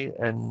 let's say,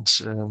 and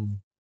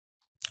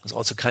there's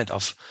also kind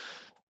of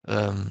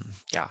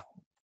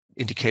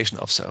indication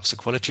of the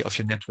quality of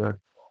your network.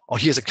 Or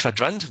here's a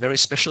quadrant, very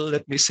special,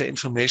 let me say,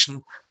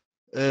 information.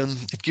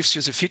 It gives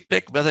you the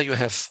feedback whether you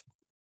have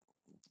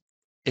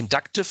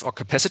inductive or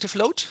capacitive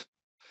load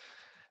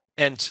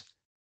and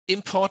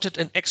imported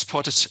and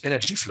exported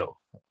energy flow.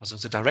 So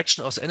the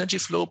direction of the energy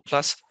flow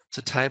plus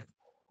the type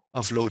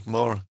of load,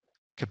 more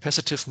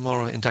capacitive,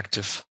 more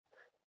inductive,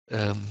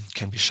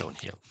 can be shown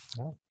here.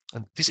 Yeah.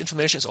 And this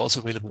information is also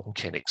available on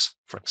KNX,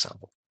 for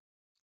example.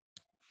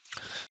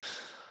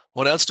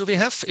 What else do we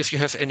have? If you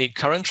have any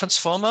current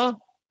transformer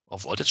or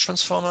voltage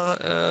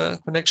transformer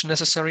connection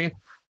necessary,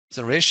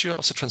 the ratio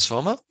of the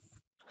transformer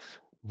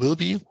will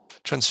be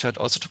transferred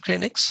also to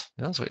KNX.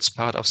 Yeah, so it's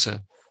part of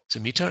the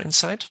meter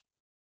inside.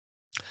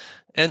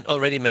 And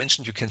already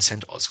mentioned, you can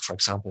send also, for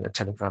example, a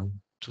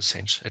telegram to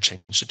change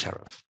the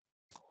tariff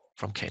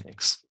from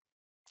KNX.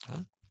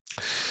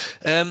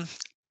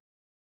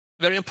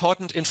 Very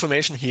important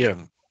information here.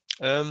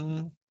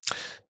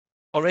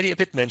 Already a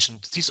bit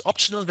mentioned, these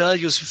optional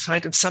values you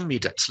find in some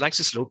meters, like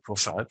this load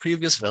profile,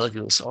 previous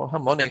values, or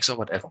harmonics, or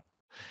whatever,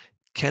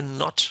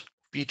 cannot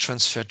be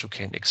transferred to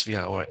KNX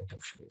via our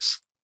interface.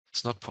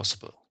 It's not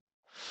possible.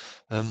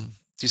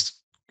 This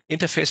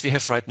interface we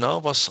have right now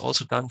was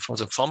also done for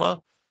the former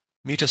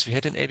meters we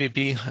had in ABB,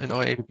 in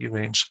our ABB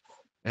range,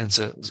 and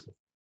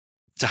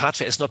the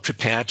hardware is not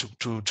prepared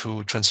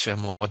to transfer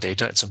more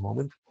data at the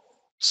moment.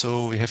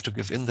 So we have to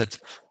give in that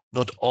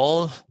not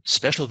all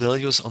special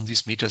values on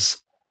these meters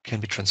can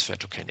be transferred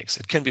to KNX.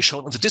 It can be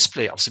shown on the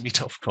display of the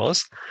meter, of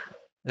course,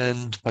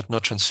 but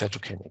not transferred to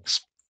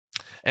KNX.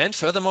 And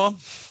furthermore,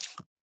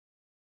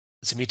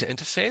 the meter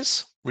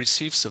interface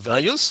receives the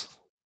values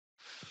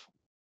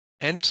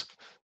and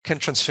can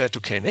transfer to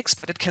KNX,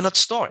 but it cannot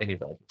store any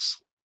values.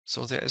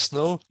 So there is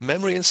no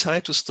memory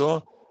inside to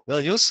store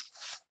values.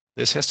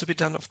 This has to be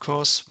done, of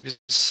course, with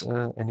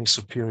any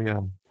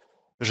superior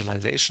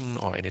visualization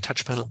or any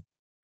touch panel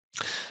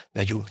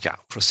where you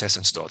process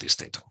and store this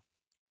data.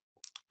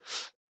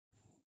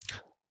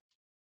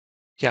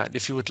 Yeah, and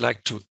if you would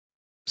like to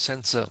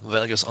send the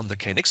values on the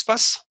KNX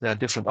bus, there are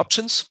different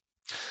options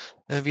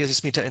via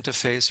this meter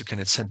interface. You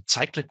can send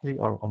cyclically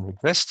or on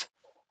request.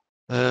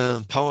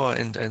 Power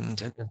and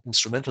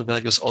instrumental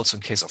values also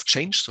in case of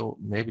change. So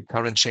maybe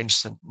current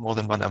change more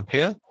than 1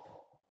 ampere.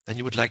 Then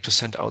you would like to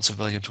send out the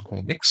value to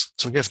KNX.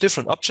 So you have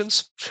different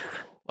options.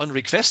 On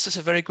request is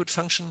a very good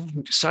function.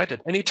 You decide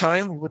at any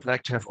time you would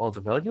like to have all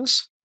the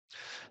values.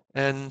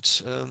 And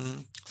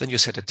then you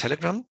set a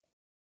telegram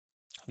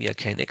via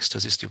KNX to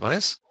this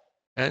device.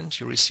 And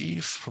you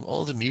receive from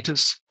all the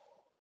meters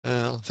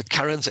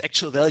the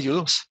actual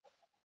values,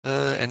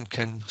 and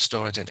can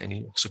store it in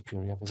any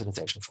superior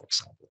visualization, for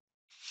example.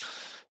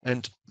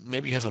 And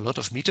maybe you have a lot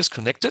of meters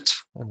connected.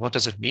 And what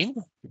does it mean?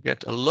 You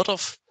get a lot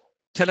of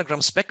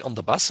telegrams back on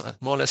the bus,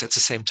 more or less at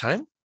the same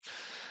time.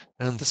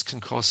 And this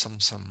can cause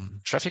some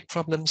traffic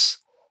problems.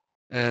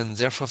 And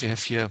therefore, we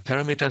have here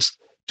parameters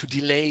to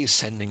delay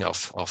sending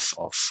of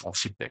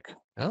feedback.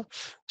 Yeah?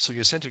 So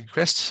you send a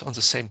request on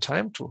the same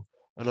time to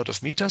a lot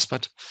of meters,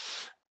 but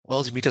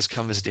all the meters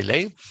come with a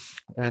delay,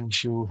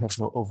 and you have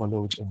no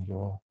overload in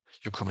your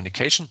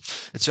communication.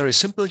 It's very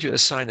simple. You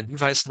assign a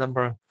device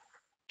number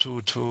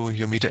to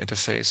your meter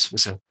interface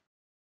with a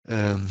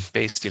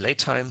base delay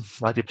time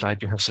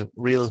multiplied. You have the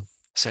real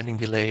sending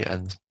delay,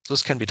 and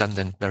those can be done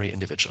then very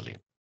individually.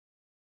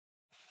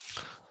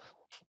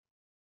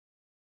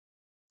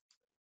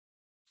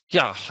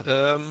 Yeah,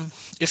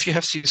 if you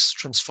have this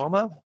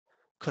transformer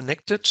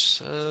connected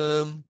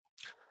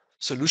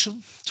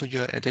solution to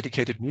your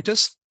dedicated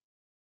meters,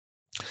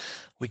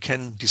 we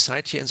can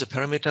decide here in the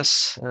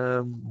parameters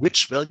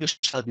which values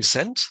shall be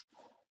sent,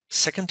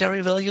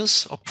 secondary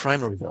values or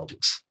primary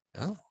values.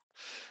 Yeah?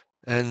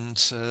 And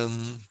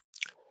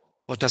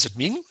what does it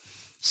mean?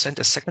 Send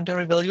as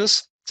secondary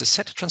values the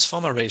set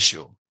transformer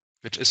ratio,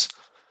 which is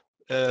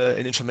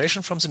an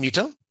information from the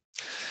meter,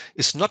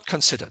 is not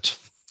considered.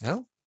 Yeah?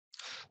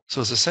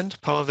 So the sent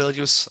power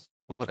values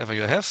whatever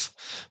you have,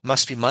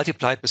 must be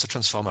multiplied with the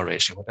transformer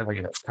ratio, whatever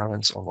you have,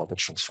 currents or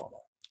voltage transformer.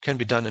 Can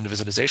be done in the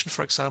visualization,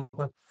 for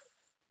example,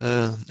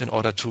 in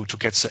order to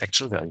get the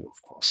actual value,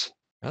 of course.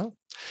 Yeah?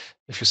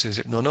 If you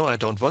say, no, I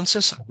don't want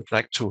this, I would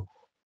like to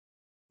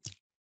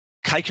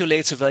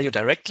calculate the value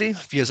directly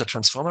via the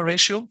transformer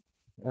ratio,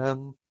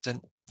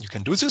 then you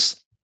can do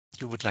this.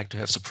 You would like to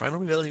have the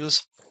primary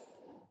values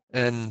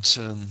and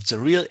the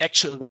real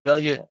actual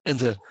value in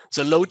the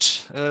load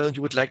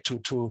you would like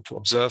to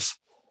observe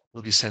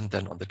will be sent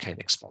then on the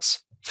KNX bus.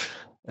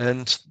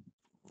 And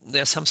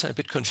there's sometimes a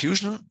bit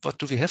confusion. What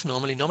do we have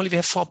normally? Normally we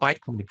have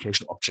 4-byte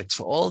communication objects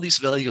for all these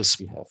values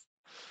we have.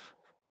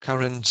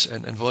 Current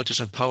and voltage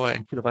and power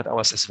and kilowatt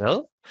hours as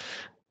well.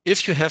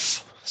 If you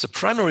have the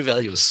primary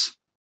values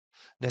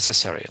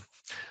necessary,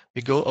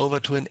 we go over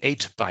to an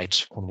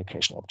 8-byte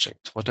communication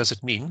object. What does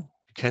it mean?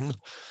 You can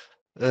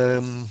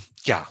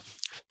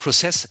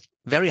process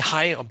very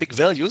high or big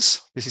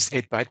values with these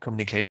 8-byte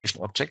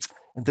communication objects.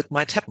 And that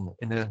might happen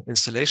in an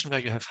installation where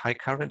you have high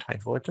current, high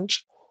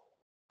voltage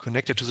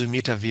connected to the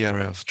meter via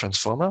a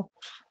transformer.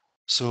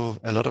 So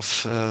a lot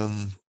of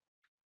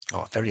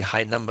very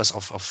high numbers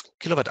of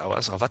kilowatt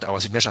hours or watt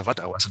hours, we measure watt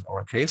hours in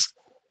our case,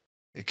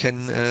 it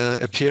can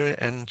appear,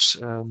 and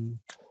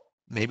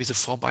maybe the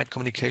 4-byte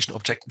communication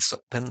object is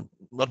then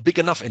not big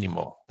enough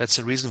anymore. That's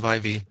the reason why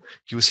we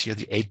use here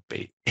the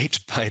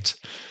 8-byte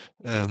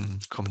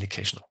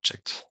communication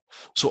object.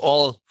 So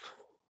all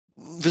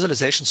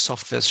visualization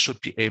softwares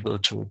should be able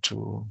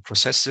to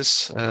process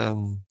this,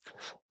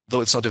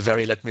 though it's not a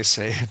very, let me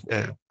say,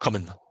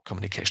 common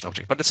communication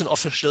object, but it's an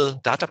official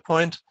data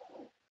point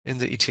in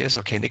the ETS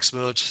or KNX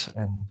world,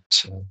 and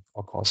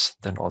of course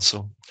then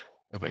also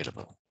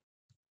available.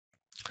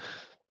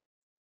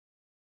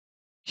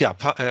 Yeah,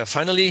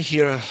 finally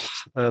here,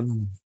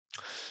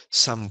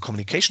 some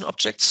communication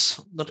objects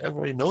not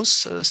everybody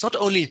knows. It's not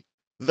only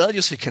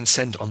values we can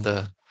send on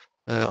the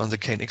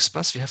KNX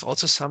bus, we have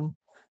also some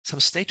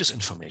status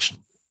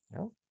information.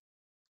 Yeah?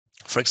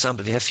 For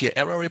example, we have here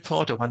error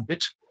report, a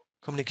 1-bit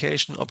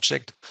communication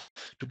object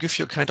to give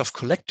you a kind of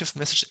collective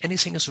message.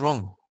 Anything is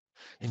wrong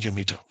in your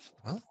meter,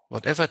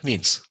 whatever it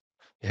means.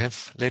 We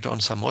have later on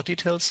some more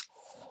details.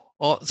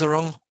 Or the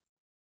wrong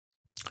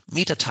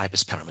meter type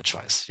is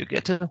parameterized. You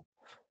get a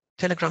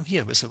telegram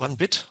here with a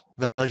 1-bit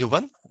value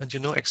 1, and you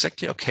know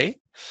exactly, okay,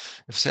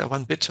 if there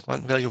 1-bit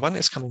value 1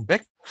 is coming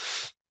back,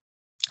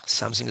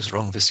 something is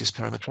wrong with this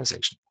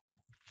parameterization.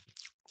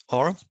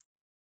 Or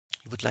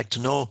you would like to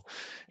know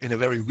in a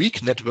very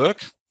weak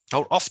network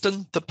how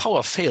often the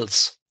power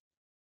fails,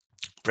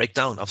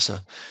 breakdown of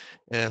the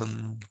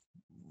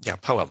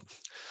power.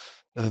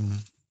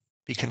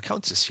 We can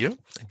count this here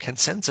and can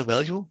send the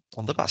value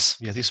on the bus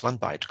via this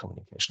 1-byte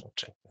communication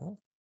object. Yeah?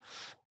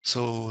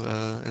 So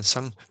in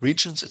some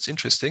regions it's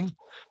interesting,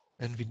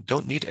 and we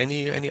don't need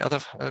any other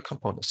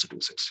components to do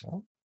this.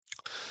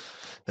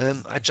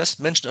 Yeah? I just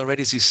mentioned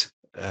already this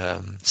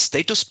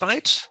status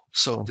byte.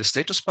 So the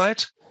status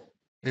byte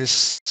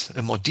is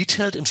a more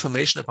detailed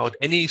information about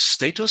any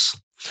status,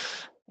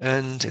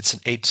 and it's an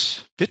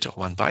 8-bit or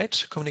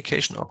 1-byte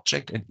communication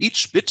object, and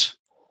each bit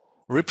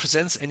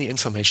represents any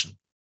information.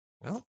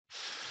 Yeah?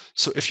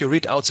 So if you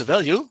read out the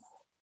value,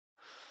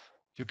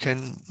 you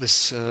can,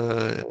 with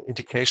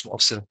indication of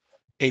the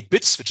 8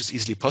 bits, which is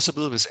easily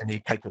possible with any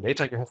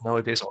calculator you have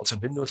nowadays, also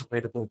in Windows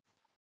available,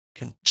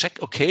 can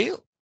check, okay,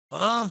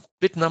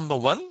 bit number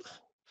 1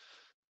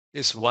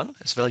 is 1,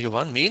 is value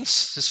 1,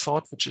 means this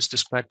fault which is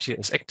described here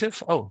is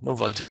active. Oh, no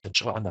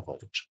voltage or under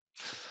voltage.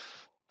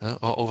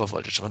 Or over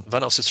voltage,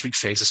 one of the 3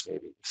 phases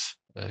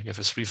maybe. You have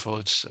a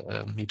 3-volt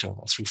meter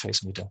or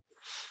 3-phase meter.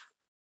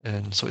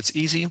 And so it's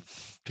easy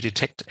to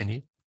detect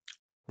any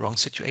wrong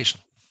situation.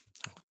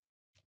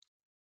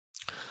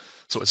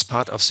 So it's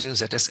part of the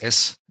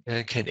ZSS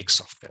KNX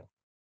software.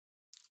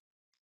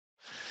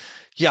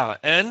 Yeah,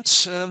 and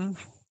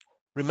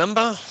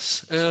remember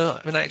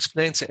when I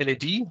explained the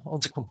LED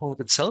on the component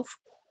itself,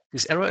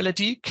 this arrow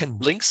LED can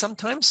blink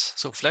sometimes.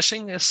 So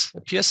flashing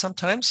appears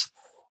sometimes.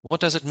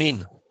 What does it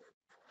mean?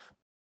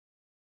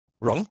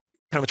 Wrong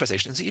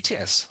parameterization in the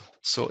ETS.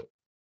 So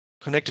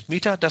connected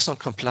meter does not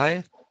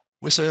comply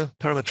with the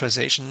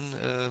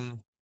parameterization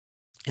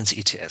in the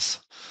ETS.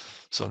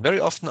 So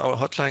very often our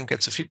hotline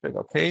gets a feedback,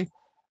 okay,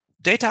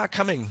 data are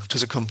coming to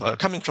the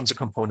coming from the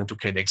component to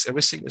KNX.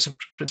 Everything is in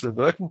principle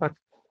working, but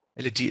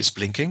LED is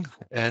blinking,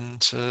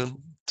 and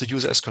the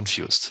user is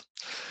confused.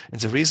 And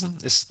the reason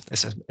is,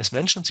 as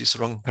mentioned, this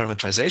wrong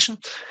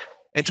parameterization.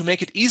 And to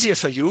make it easier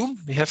for you,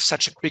 we have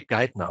such a quick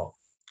guide now.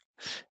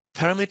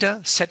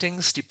 Parameter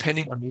settings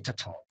depending on meter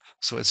type.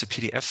 So it's a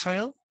PDF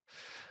file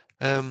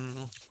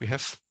we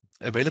have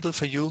available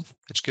for you,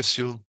 which gives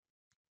you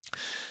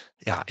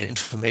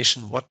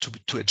information what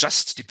to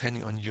adjust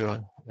depending on your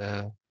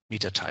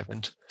meter type.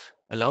 And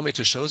allow me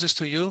to show this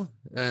to you,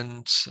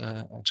 and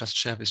I'll just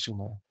share with you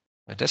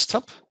my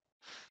desktop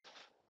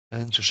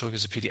and to show you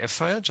the PDF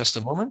file. Just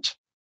a moment.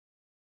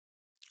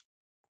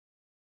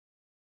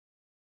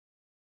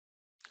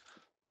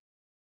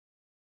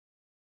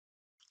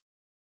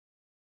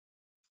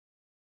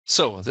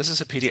 So this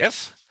is a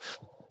PDF.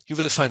 you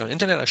will find on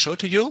internet. I showed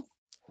to you.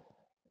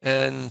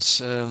 And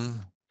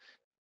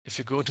if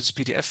you go into the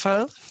PDF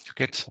file, you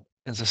get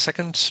in the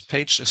second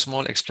page a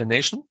small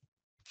explanation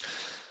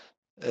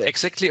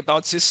exactly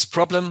about this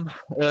problem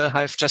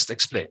I've just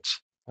explained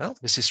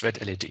with this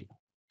red LED.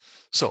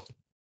 So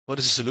what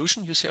is the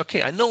solution? You say,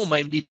 okay, I know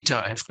my meter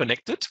I have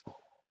connected.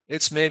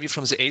 It's maybe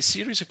from the A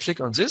series. You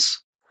click on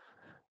this,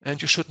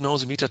 and you should know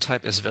the meter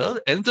type as well.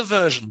 And the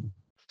version,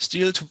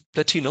 steel to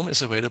platinum,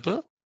 is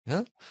available.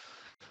 Yeah.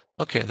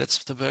 Okay,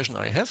 that's the version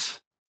I have.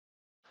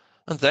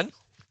 And then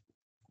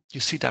you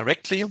see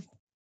directly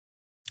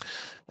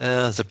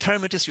the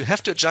parameters you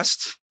have to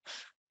adjust,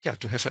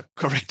 to have a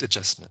correct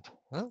adjustment.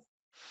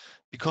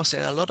 Because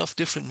there are a lot of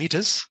different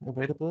meters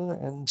available,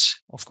 and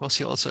of course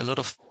here also a lot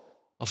of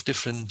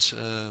different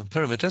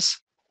parameters.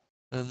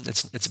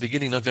 It's at the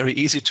beginning not very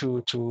easy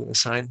to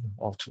assign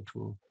or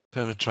to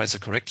parameterize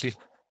it correctly.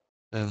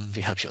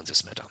 We help you on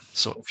this matter.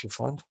 So if you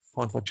found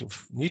what you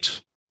need,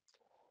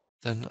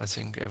 then I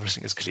think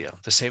everything is clear.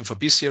 The same for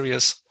B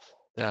series.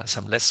 There are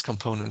some less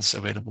components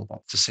available,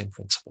 but the same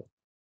principle.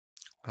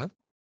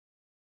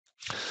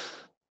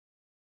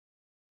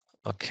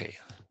 Okay.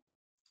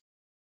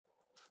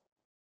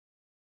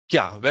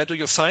 Yeah, where do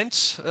you find?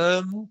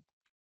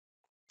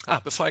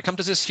 Before I come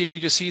to this, here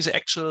you see the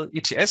actual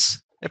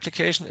ETS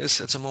application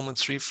is at the moment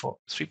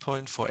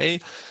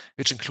 3.4a,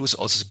 which includes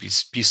also the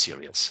B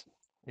series.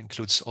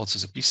 Includes also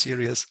the B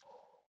series,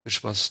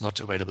 which was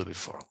not available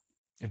before.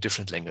 In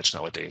different language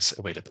nowadays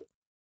available.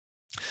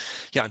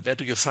 Yeah, and where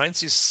do you find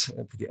this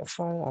PDF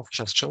file I've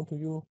just shown to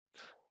you?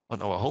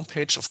 On our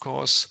homepage, of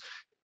course,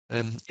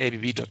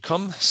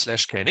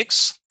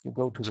 abb.com/KNX. You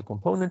go to the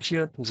component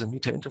here, to the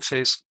meter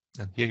interface,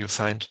 and here you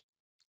find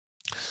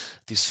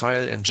this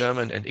file in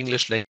German and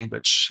English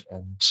language,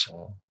 and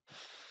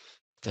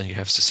then you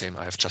have the same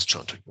I have just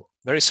shown to you.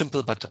 Very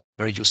simple, but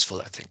very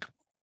useful, I think.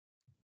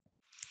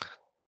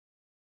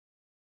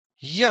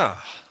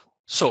 Yeah,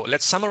 so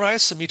let's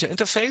summarize the meter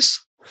interface.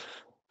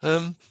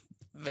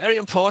 Very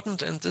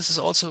important, and this is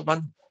also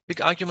one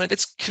big argument.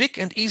 It's quick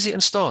and easy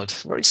installed,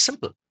 very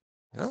simple.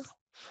 Yeah?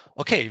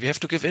 Okay, we have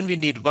to give in, we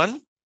need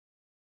one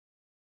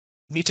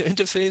meter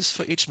interface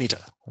for each meter.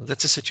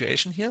 That's the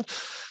situation here.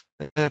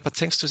 But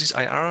thanks to this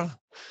IR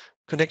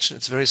connection,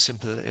 it's very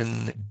simple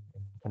in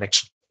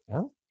connection.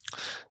 Yeah?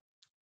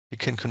 We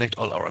can connect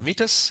all our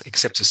meters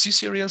except the C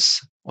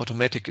series,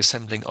 automatic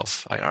assembling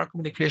of IR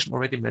communication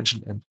already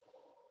mentioned, and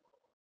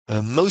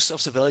most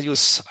of the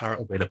values are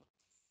available,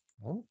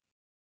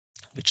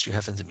 which you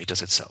have in the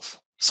meters itself.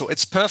 So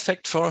it's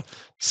perfect for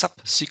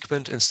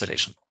subsequent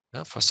installation,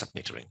 for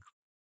submetering.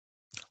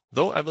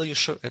 Though I will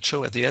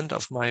show at the end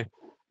of my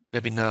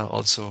webinar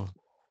also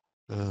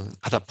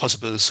other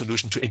possible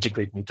solution to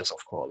integrate meters,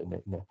 of course, in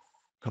a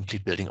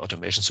complete building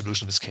automation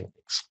solution with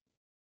KNX.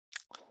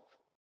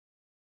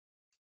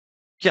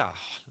 Yeah,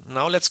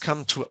 now let's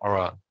come to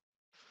our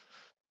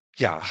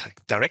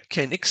direct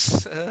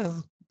KNX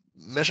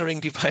measuring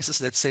devices.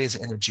 Let's say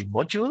the energy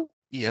module,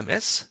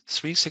 EMS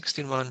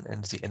 316.1,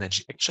 and the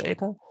energy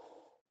actuator,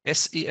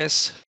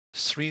 SES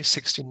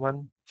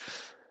 316.1.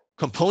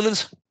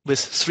 Components with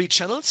 3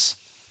 channels.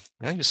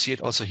 Yeah, you see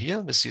it also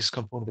here with this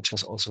component, which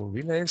has also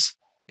relays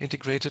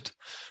integrated.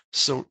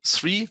 So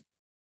 3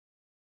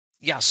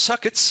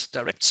 circuits,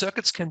 direct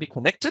circuits, can be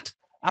connected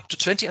up to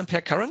 20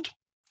 ampere current.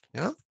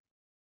 Yeah.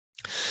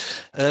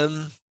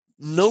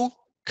 No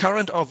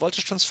current or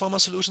voltage transformer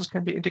solutions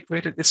can be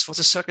integrated. It's for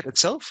the circuit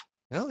itself.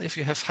 Yeah. If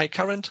you have high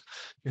current,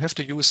 you have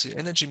to use the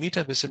energy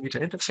meter with the meter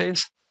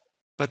interface.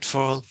 But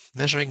for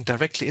measuring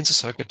directly in the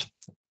circuit,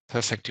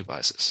 perfect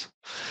devices.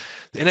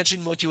 The energy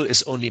module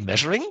is only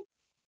measuring.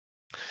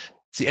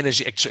 The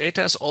energy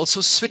actuator is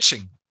also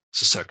switching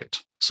the circuit,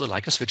 so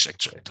like a switch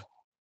actuator.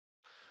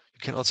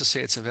 You can also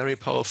say it's a very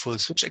powerful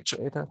switch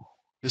actuator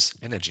with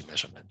energy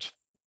measurement.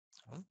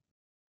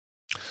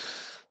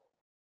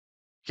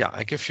 Yeah,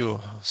 I give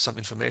you some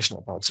information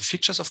about the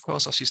features, of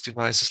course, of these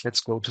devices.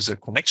 Let's go to the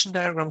connection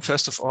diagram.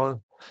 First of all,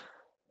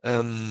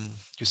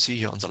 you see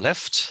here on the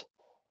left,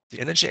 the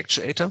energy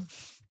actuator.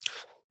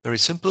 Very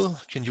simple.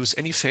 You can use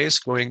any phase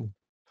going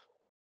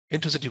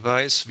into the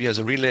device via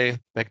the relay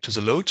back to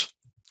the load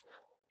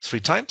 3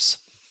 times.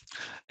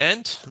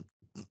 And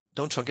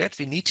don't forget,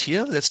 we need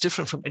here, that's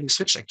different from any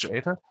switch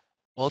actuator,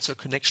 also a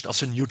connection of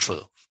the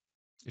neutral.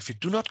 If we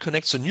do not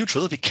connect the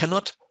neutral, we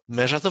cannot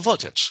measure the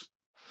voltage.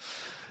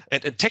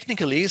 And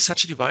technically,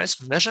 such a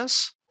device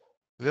measures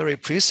very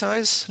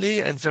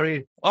precisely and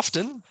very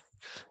often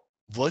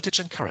voltage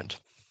and current.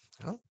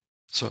 Yeah?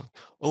 So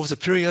over the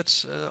period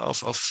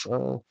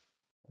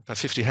by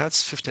 50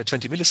 hertz,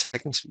 20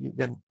 milliseconds, we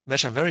then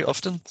measure very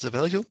often the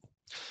value.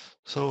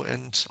 So,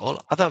 and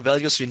all other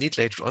values we need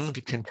later on,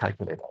 we can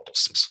calculate out of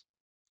this.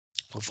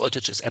 So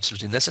voltage is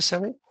absolutely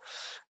necessary.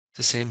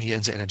 The same here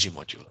in the energy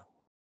module.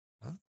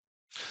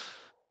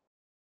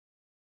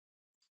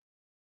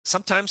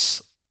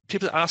 Sometimes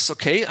people ask,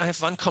 okay, I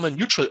have one common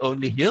neutral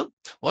only here.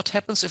 What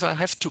happens if I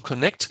have to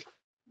connect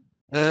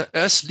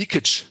earth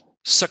leakage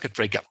circuit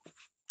breaker?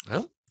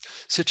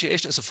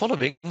 Situation is the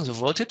following. The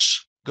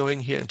voltage going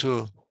here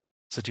into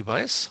the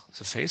device,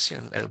 the phase here,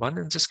 and L1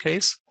 in this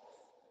case.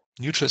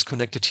 Neutral is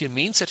connected here,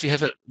 means that we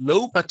have a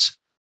low but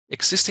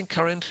existing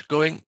current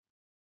going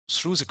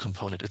through the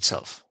component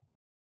itself.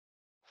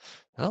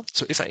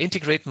 So if I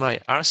integrate my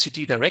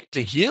RCD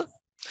directly here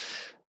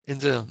in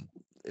the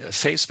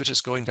phase which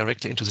is going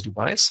directly into the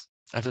device,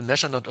 I will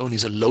measure not only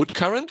the load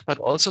current, but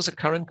also the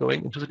current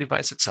going into the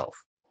device itself,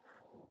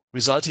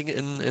 resulting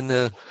in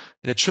a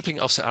tripping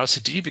of the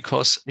RCD,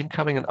 because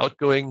incoming and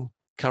outgoing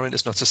current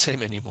is not the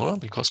same anymore,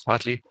 because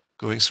partly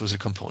going through the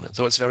component.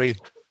 So it's very,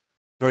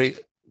 very,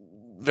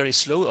 very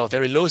slow or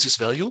very low, this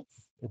value.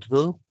 It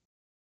will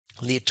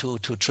lead to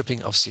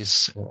tripping of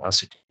this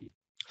RCD.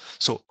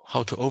 So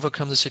how to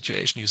overcome the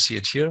situation? You see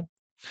it here.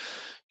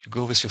 You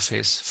go with your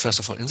phase, first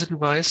of all, in the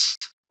device,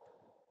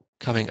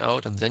 coming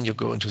out, and then you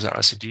go into the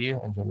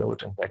RCD and you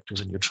load and back to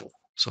the neutral.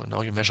 So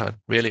now you measure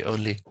really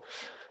only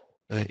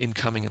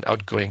incoming and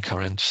outgoing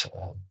current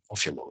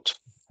of your load,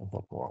 and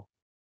not more.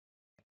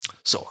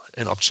 So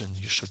an option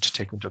you should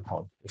take into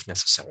account if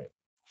necessary.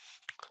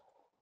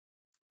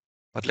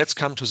 But let's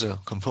come to the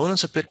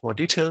components a bit more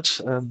detailed.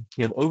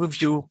 Here an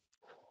overview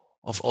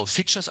of all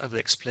features. I will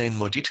explain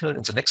more detail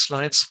in the next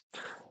slides.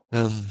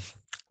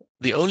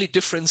 The only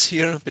difference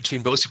here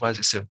between both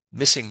devices is the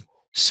missing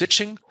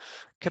switching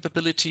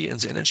capability in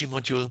the energy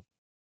module,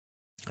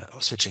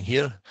 switching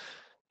here,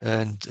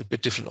 and a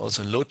bit different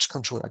also in load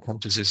control. I come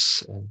to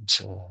this,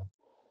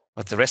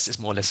 but the rest is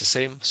more or less the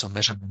same. So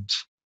measurement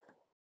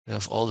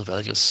of all the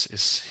values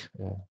is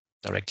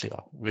directly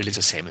really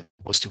the same in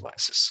both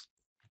devices.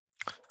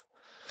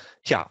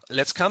 Yeah,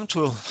 let's come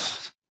to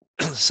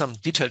some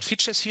detailed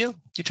features here,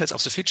 details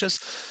of the features.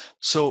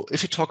 So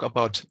if you talk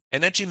about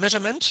energy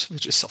measurement,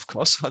 which is of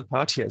course one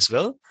part here as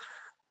well,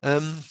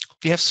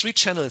 we have 3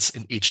 channels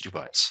in each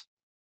device.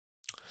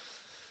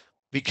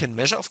 We can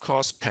measure, of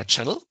course, per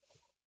channel,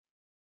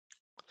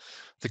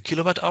 the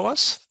kilowatt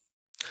hours,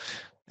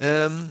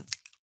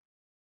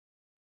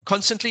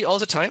 constantly all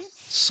the time.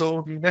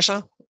 So we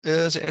measure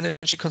the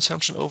energy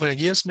consumption over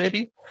years,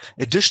 maybe.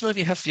 Additionally,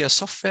 we have via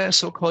software a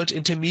so-called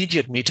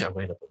intermediate meter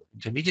available.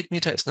 Intermediate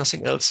meter is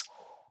nothing else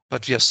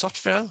but via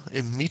software,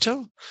 a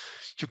meter.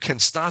 You can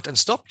start and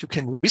stop, you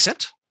can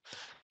reset.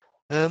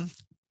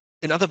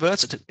 In other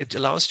words, it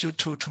allows you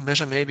to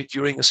measure maybe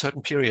during a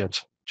certain period,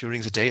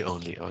 during the day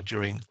only, or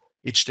during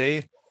each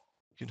day.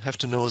 You have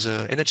to know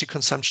the energy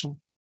consumption.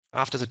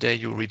 After the day,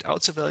 you read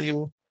out the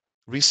value,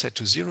 reset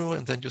to 0,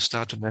 and then you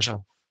start to measure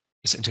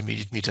this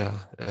intermediate meter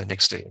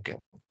next day again.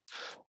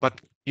 But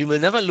you will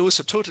never lose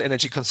the total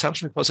energy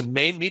consumption, because the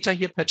main meter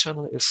here per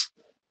channel is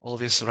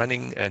always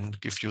running and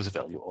give you the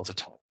value all the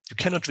time. You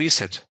cannot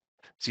reset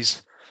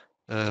this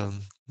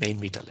main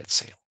meter, let's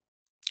say.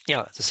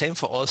 Yeah, the same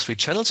for all 3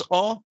 channels,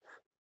 or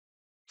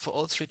for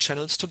all 3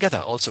 channels together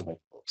also.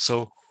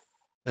 So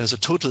the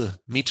total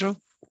meter,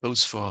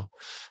 both for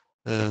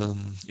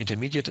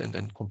intermediate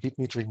and complete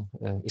metering,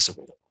 is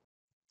available.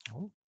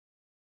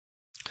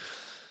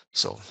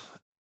 So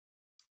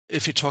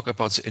if you talk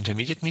about the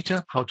intermediate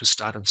meter, how to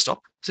start and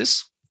stop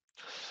this,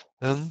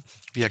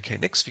 via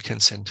KNX, we can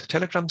send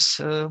telegrams,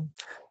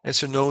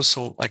 as you know,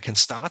 so I can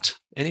start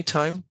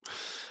anytime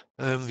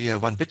via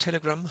 1-bit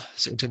telegram.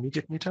 The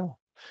intermediate meter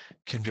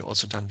can be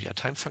also done via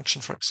time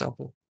function, for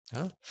example.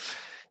 Yeah.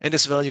 And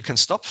as well, you can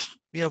stop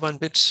via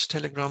 1-bit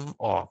telegram,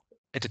 or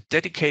at a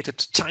dedicated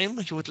time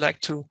you would like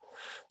to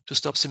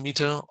stop the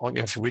meter, or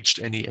you have reached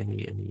any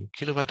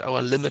kilowatt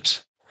hour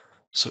limit.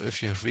 So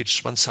if you have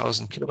reached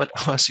 1000 kilowatt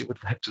hours, you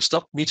would like to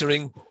stop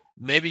metering.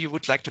 Maybe you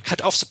would like to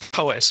cut off the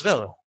power as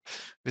well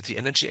with the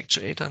energy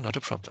actuator, not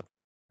a problem.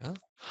 Yeah?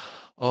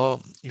 Or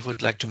you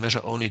would like to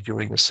measure only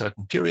during a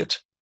certain period,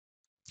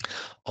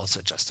 also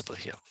adjustable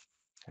here.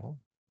 Yeah?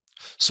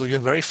 So you're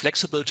very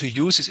flexible to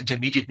use this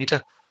intermediate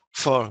meter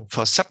for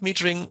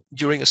sub-metering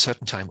during a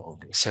certain time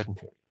only, a certain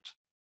period.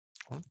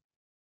 Yeah?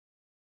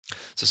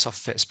 The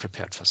software is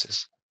prepared for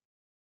this.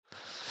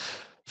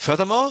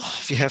 Furthermore,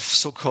 we have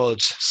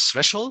so-called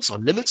thresholds or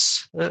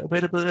limits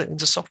available in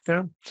the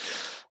software.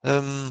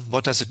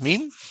 What does it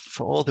mean?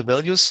 For all the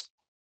values,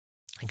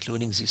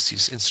 including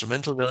these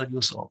instrumental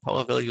values or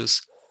power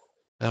values,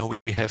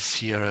 we have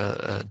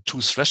here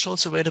 2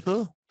 thresholds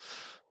available.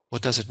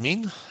 What does it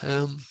mean?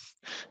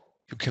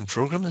 You can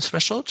program a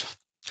threshold.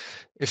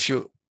 If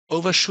you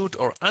overshoot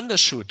or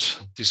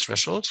undershoot this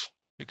threshold,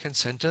 you can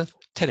send a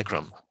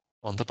telegram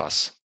on the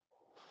bus.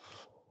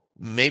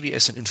 Maybe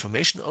as an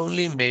information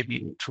only,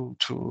 maybe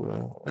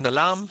to an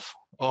alarm,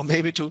 or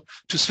maybe to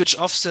switch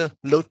off the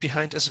load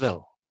behind as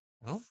well.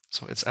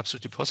 So it's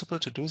absolutely possible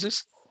to do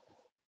this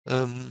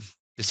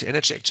with the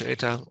energy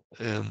actuator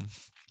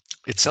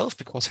itself,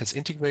 because it has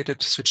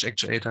integrated switch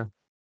actuator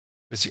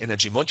with the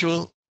energy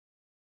module.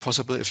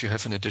 Possible if you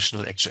have an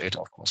additional actuator,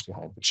 of course,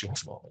 behind, which you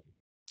have normally,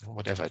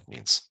 whatever it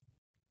means.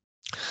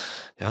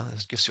 Yeah,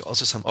 it gives you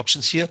also some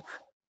options here.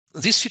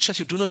 These features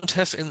you do not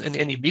have in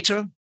any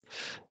meter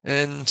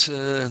and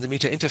the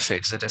meter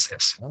interface,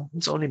 ZSS.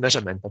 It's only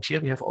measurement, but here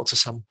we have also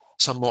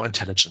some more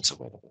intelligence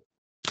available.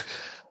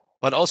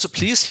 But also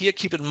please here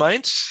keep in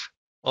mind,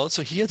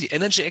 also here, the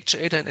energy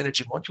actuator and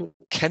energy module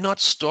cannot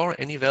store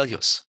any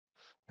values.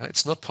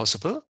 It's not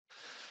possible.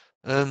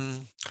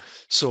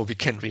 So we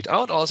can read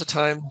out all the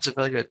time the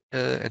value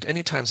at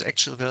any time, the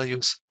actual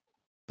values,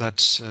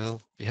 but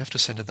we have to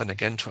send it then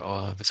again to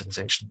our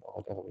visualization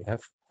or whatever we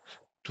have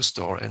to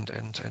store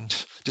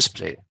and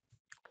display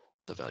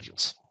the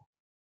values.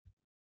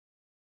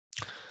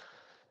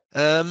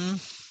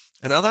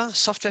 Another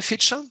software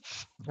feature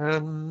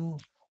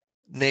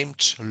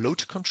named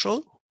load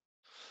control.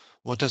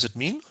 What does it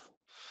mean?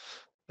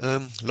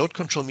 Load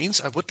control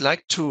means I would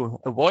like to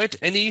avoid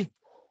any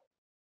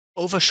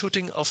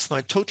overshooting of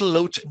my total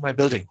load in my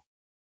building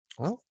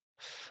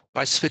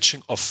by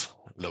switching off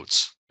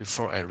loads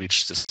before I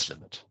reach this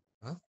limit.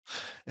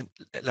 And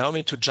allow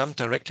me to jump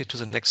directly to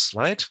the next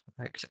slide.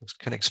 I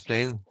can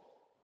explain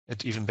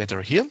it even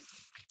better here.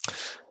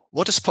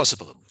 What is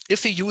possible?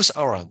 If we use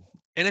our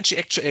energy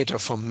actuator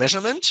for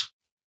measurement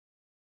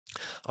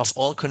of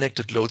all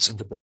connected loads in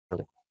the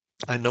building,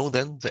 I know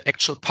then the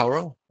actual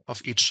power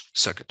of each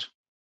circuit.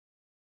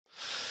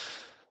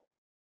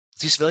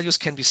 These values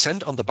can be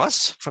sent on the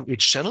bus from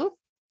each channel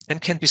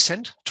and can be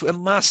sent to a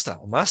master.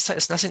 A master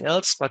is nothing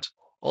else but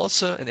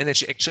also an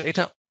energy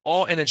actuator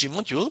or energy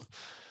module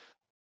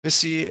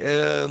with the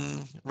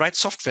right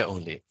software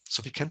only.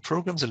 So we can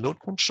program the load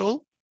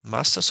control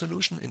master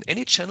solution in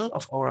any channel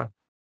of our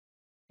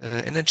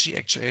energy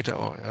actuator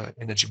or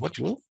energy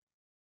module.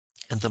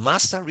 And the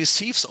master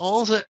receives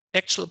all the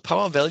actual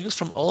power values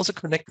from all the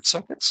connected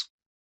circuits,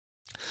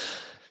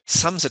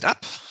 sums it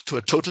up to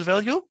a total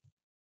value.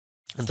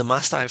 And the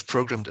master, I've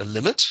programmed a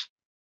limit.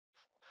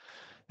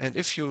 And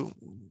if you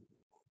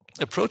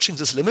approaching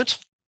this limit,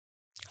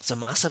 the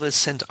master will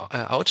send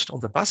out on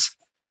the bus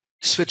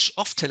switch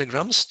off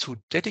telegrams to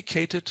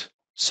dedicated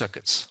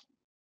circuits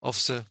of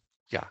the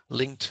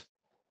linked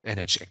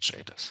energy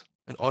actuators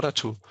in order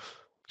to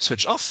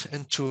switch off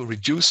and to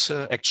reduce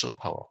actual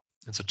power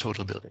in the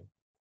total building.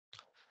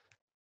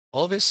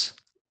 Always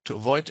to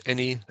avoid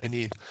any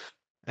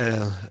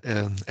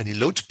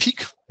load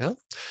peak,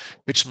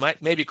 which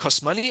might maybe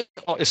cost money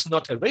or is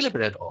not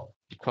available at all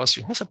because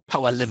you have a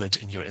power limit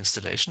in your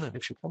installation, and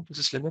if you come to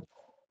this limit,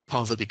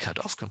 power will be cut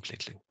off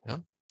completely.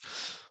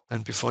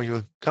 And before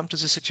you come to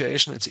this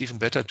situation, it's even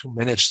better to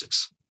manage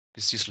this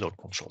with this load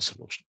control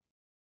solution.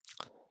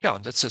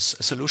 And that's a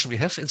solution we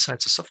have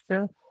inside the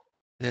software,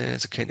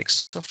 the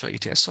KNX software,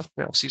 ETS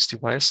software of these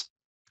devices,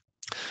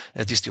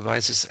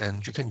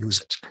 and you can use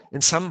it.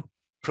 In some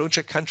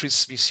project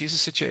countries, we see the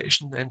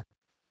situation, and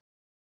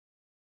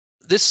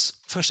this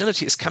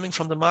functionality is coming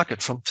from the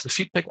market, from the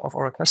feedback of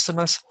our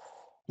customers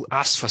who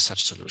asked for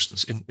such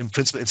solutions, in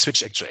principle in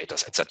switch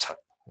actuators at that time.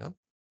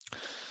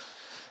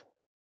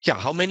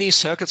 How many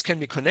circuits can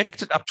be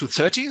connected? Up to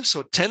 30.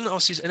 So 10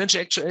 of these energy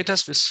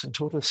actuators with in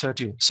total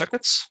 30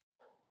 circuits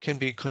can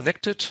be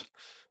connected to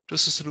the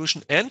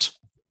solution. And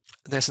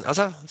there's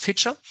another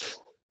feature.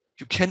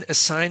 You can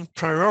assign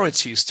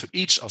priorities to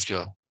each of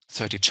your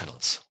 30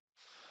 channels.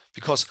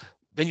 Because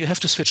when you have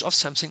to switch off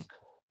something,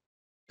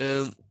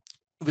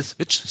 with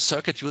which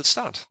circuit you will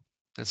start?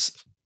 That's,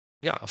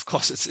 of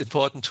course, it's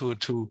important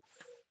to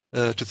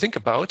think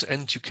about,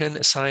 and you can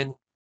assign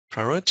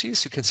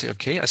priorities. You can say,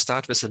 okay, I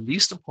start with the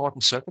least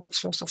important circuits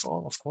first of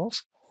all, of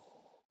course,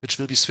 which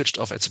will be switched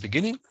off at the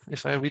beginning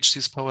if I reach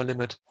this power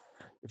limit.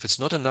 If it's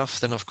not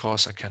enough, then of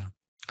course I can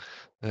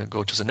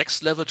go to the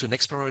next level, to the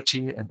next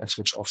priority, and I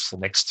switch off the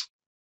next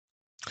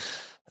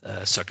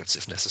circuits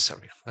if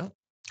necessary.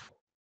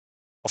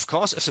 Of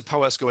course, if the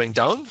power is going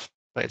down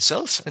by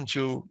itself and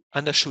you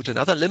undershoot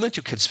another limit,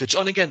 you can switch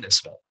on again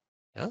as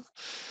well.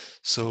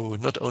 So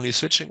not only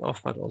switching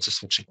off, but also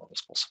switching on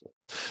is possible.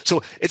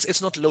 So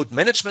it's not load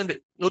management.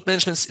 Load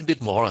management is a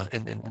bit more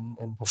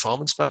in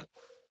performance, but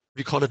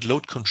we call it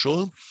load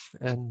control,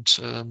 and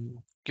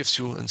gives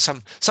you in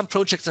some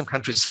projects and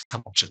countries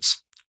some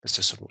options with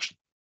the solution.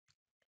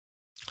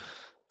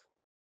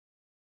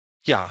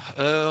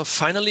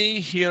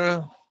 Finally,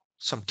 here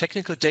some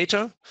technical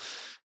data.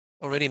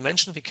 Already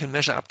mentioned, we can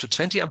measure up to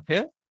 20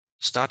 ampere,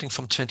 starting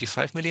from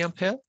 25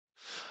 milliampere.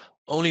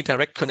 Only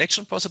direct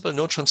connection possible,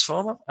 no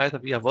transformer, either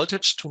via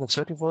voltage,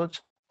 230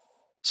 volt.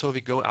 So we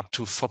go up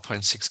to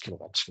 4.6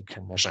 kilowatts we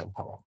can measure in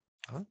power.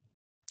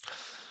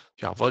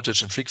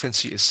 Voltage and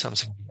frequency is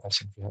something I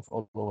think we have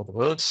all over the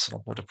world,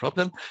 so not a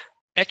problem.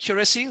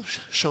 Accuracy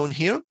shown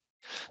here,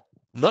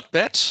 not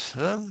bad.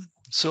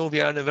 So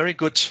we are in a very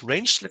good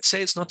range. Let's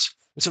say it's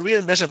a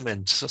real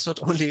measurement. So it's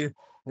not only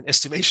an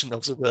estimation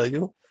of the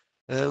value.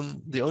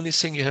 The only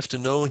thing you have to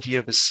know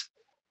here is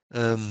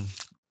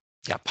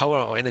power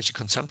or energy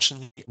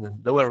consumption in a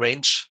lower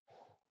range.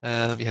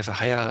 We have a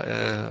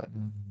higher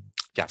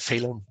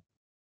failure,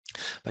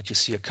 but you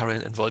see a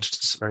current and voltage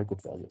is very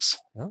good values.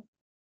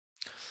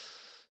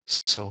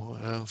 So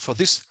for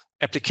this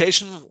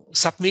application,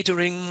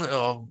 sub-metering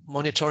or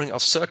monitoring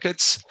of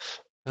circuits,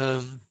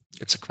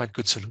 it's a quite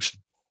good solution.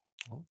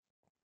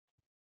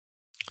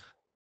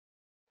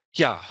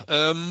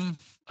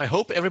 I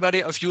hope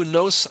everybody of you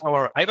knows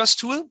our IBAS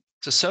tool,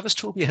 the service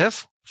tool we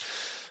have.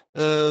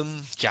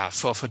 Yeah,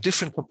 for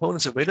different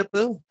components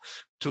available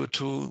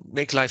to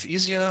make life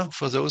easier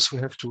for those who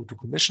have to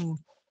commission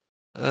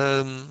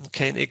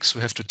KNX, who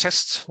have to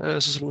test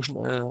the solution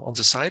on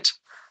the site.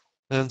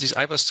 This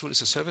iBus tool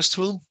is a service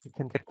tool. You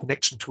can get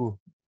connection to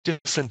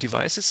different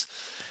devices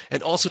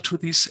and also to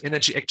this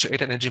energy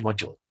actuator energy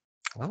module.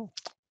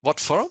 What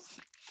for?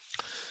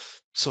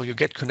 So you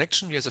get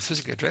connection via the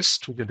physical address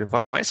to your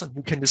device, and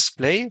you can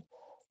display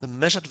the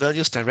measured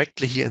values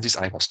directly here in this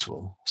iBus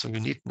tool. So you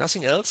need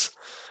nothing else,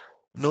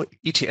 no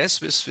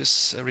ETS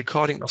with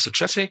recording of the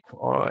traffic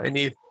or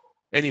any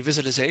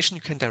visualization.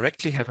 You can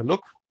directly have a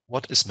look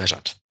what is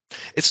measured.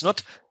 It's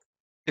not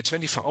a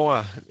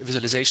 24-hour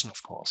visualization,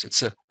 of course.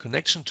 It's a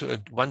connection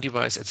to one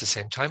device at the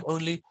same time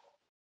only,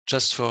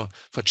 just for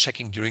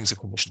checking during the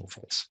commissioning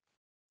phase.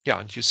 Yeah,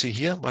 and you see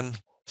here one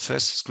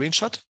first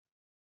screenshot.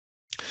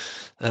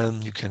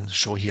 You can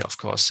show here, of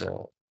course,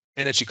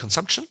 energy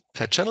consumption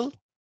per channel,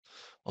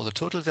 or the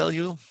total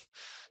value,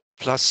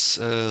 plus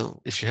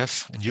if you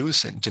have in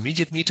use an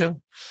intermediate meter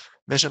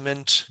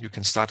measurement, you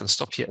can start and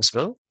stop here as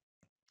well.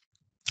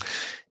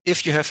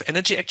 If you have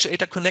energy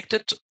actuator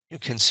connected, you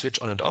can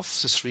switch on and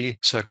off the 3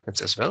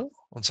 circuits as well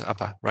on the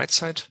upper right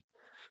side,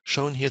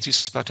 shown here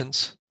these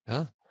buttons.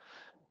 Yeah.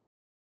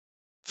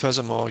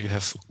 Furthermore, you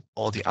have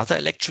all the other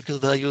electrical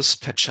values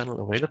per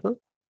channel available,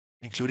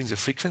 including the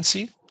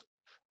frequency.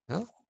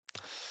 Yeah.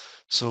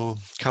 So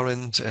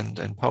current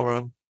and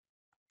power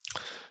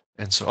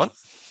and so on,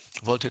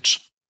 voltage.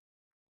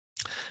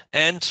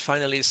 And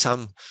finally,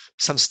 some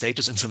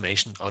status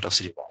information out of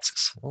the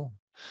devices.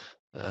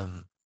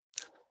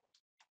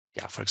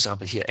 Yeah, for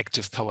example, here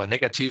active power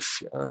negative,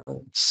 or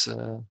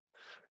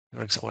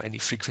any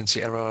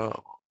frequency error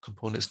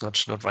component is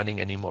not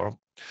running anymore.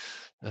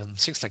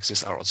 Things like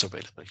this are also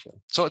available here.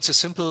 So it's a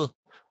simple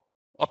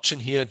option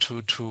here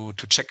to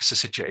check the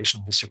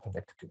situation with your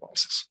connected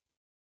devices.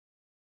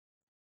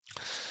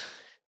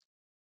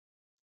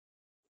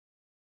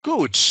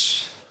 Good.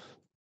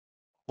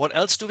 What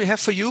else do we have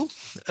for you?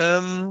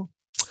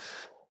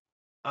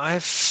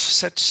 I've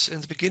said in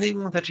the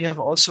beginning that we have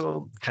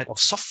also kind of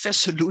software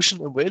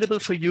solution available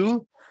for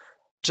you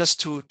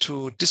just to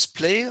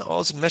display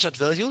all the measured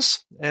values.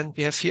 And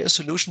we have here a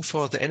solution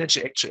for the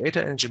energy actuator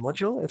energy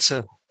module. It's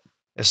a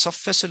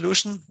software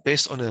solution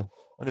based on a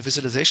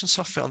visualization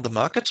software on the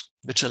market,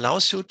 which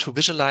allows you to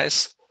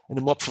visualize in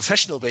a more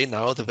professional way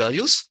now the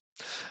values,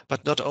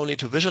 but not only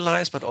to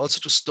visualize, but also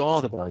to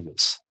store the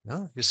values.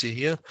 Yeah? You see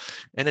here,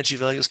 energy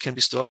values can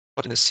be stored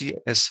in a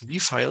CSV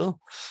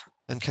file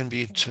and can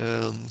be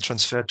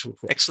transferred to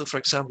Excel, for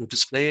example, to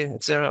display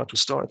it there or to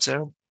store it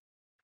there.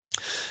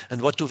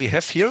 And what do we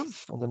have here?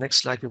 On the next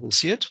slide, you will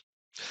see it.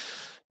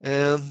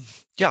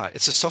 Yeah,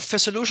 it's a software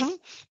solution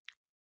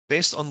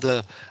based on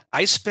the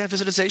iSphere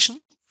visualization.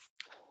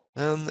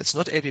 It's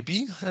not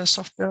ABB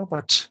software,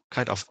 but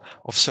kind of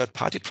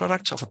third-party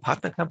product of a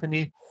partner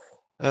company.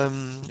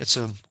 It's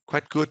a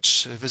quite good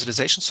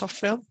visualization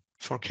software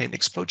for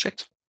KNX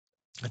project.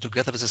 And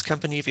together with this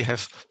company, we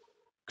have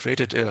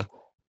created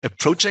a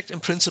project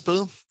in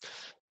principle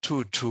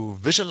to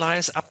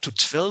visualize up to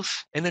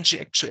 12 energy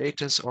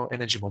actuators or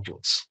energy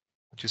modules.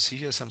 And you see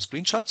here some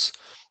screenshots.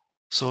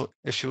 So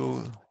if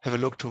you have a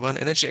look to one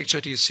energy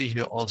actuator, you see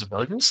here all the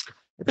values.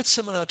 A bit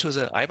similar to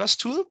the iBus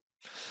tool,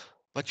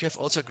 but you have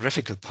also a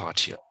graphical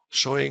part here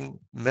showing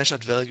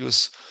measured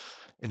values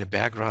in a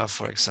bar graph,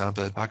 for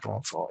example, bar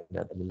graph or in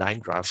a line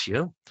graph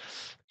here.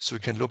 So we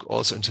can look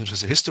also into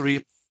the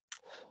history,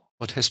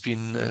 what has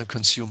been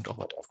consumed or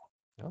whatever.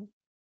 Yeah.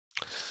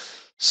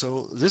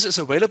 So this is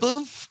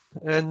available,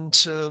 and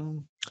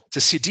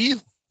the CD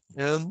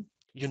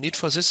you need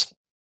for this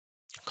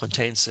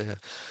contains the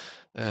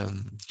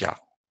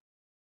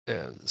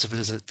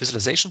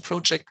visualization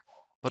project,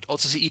 but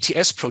also the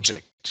ETS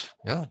project.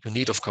 Yeah, you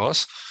need, of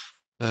course,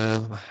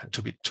 to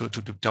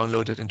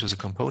download it into the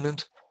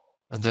component,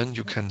 and then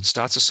you can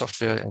start the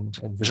software and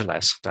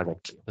visualize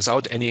directly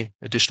without any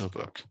additional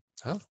work.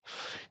 Yeah?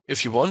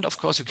 If you want, of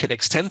course, you can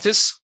extend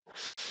this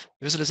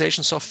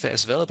visualization software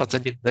as well, but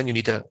then you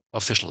need an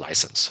official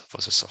license for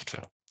the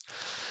software.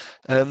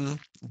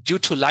 Due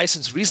to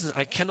license reasons,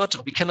 we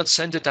cannot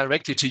send it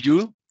directly to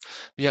you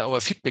via our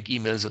feedback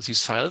emails of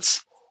these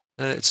files.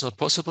 It's not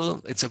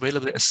possible. It's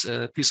available as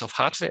a piece of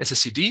hardware, as a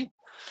CD,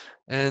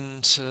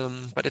 and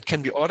but it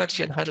can be ordered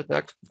here in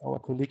Heidelberg. Our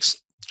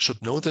colleagues should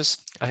know this.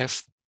 I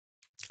have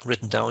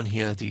written down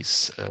here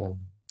these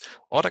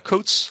order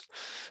codes.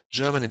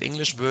 German and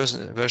English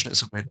version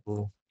is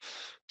available.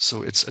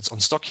 So it's on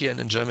stock here and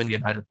in Germany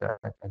and Heidelberg,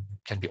 and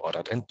can be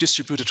ordered and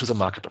distributed to the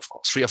market, of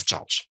course, free of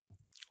charge.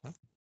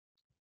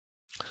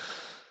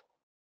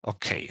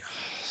 Okay,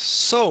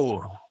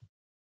 so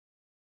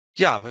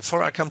yeah,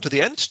 before I come to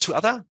the end, 2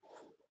 other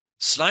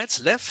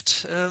slides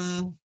left.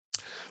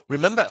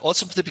 Remember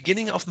also at the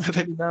beginning of my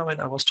webinar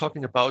when I was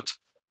talking about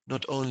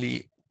not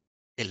only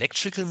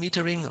electrical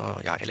metering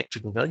or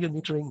electrical value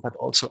metering, but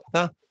also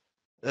other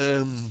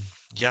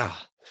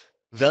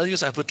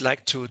values I would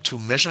like to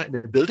measure in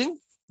a building.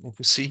 If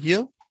you see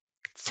here,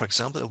 for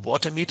example, a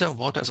water meter.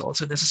 Water is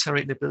also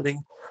necessary in a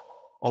building.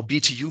 or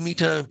BTU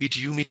meter.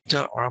 BTU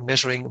meter are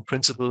measuring in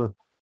principle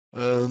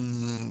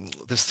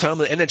the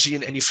thermal energy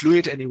in any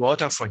fluid, any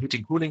water for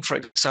heating, cooling, for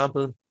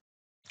example,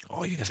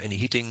 or you have any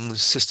heating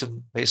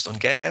system based on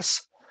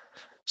gas.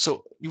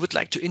 So you would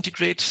like to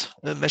integrate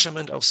a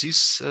measurement of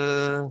this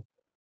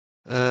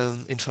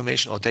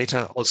information or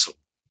data also.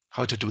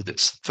 How to do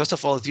this? First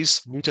of all,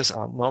 these meters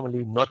are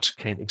normally not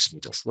KNX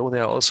meters, though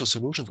there are also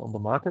solutions on the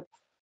market,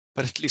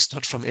 but at least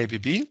not from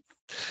ABB.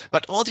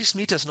 But all these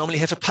meters normally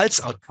have a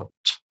pulse output.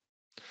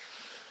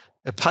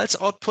 A pulse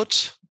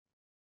output,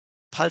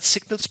 pulse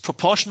signals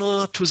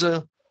proportional to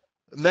the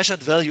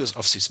measured values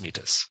of these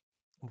meters.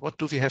 And what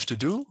do we have to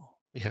do?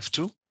 We have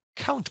to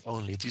count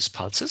only these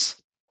pulses.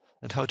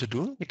 And how to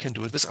do? We can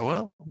do it with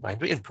our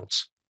binary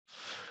inputs.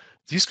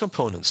 These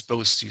components,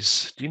 both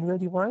this linear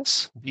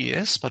device,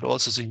 BES, but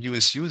also the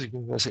USU, the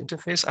universal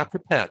interface, are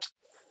prepared.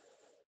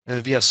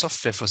 We have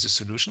software for this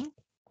solution.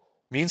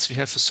 Means we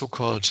have a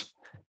so-called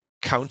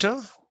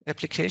counter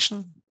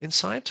application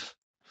inside,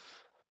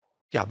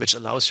 which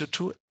allows you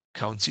to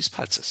count these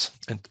pulses.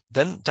 And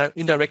then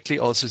indirectly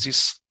also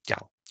this,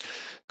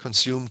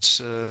 consumed,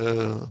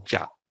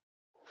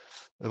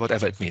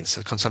 whatever it means,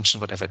 the consumption,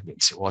 whatever it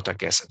means, water,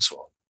 gas, and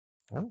so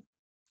on.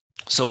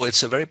 So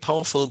it's a very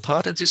powerful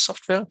part in this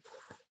software,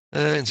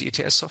 in the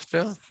ETS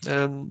software.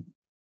 A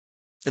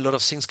lot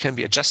of things can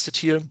be adjusted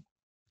here.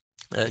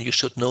 You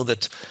should know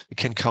that we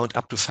can count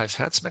up to 5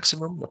 Hertz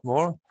maximum, not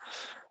more.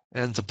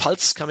 And the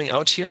pulse coming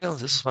out here,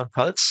 this is one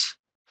pulse,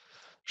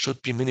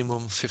 should be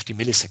minimum 50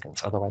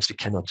 milliseconds. Otherwise, we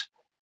cannot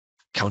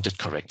count it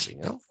correctly.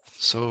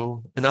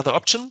 So another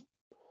option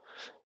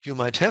you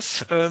might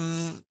have,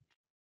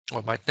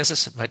 or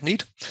might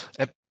need.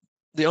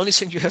 The only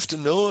thing you have to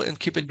know and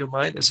keep in your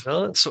mind as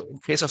well, so in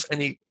case of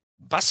any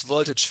bus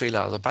voltage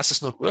failure, the bus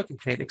is not working,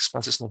 KNX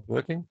bus is not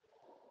working,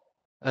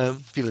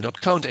 we will not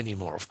count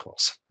anymore, of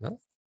course.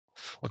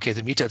 Okay,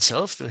 the meter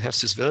itself will have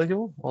this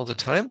value all the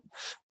time,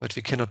 but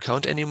we cannot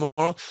count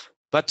anymore.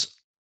 But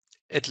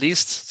at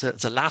least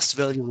the last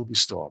value will be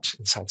stored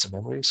inside the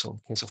memory. So in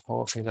case of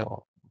power failure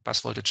or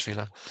bus voltage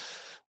failure,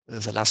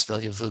 the last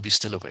value will be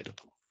still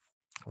available.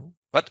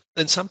 But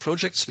in some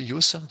projects, we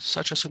use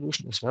such a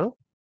solution as well.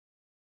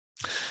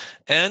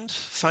 And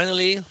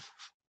finally,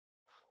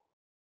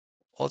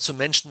 also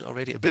mentioned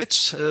already a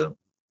bit,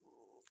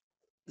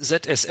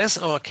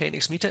 ZSS, our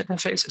KNX meter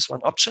interface, is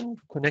one option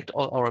to connect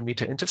all our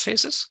meter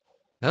interfaces.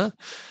 But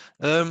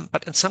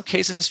in some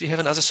cases, we have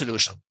another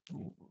solution.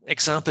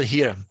 Example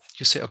here,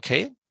 you say,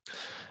 okay,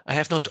 I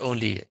have not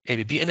only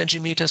ABB energy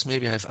meters,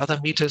 maybe I have other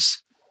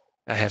meters.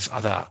 I have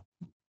other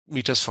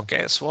meters for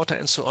gas, water,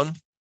 and so on.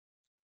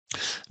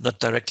 Not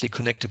directly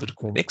connected to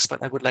KNX,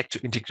 but I would like to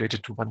integrate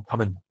it to one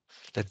common,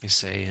 let me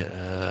say,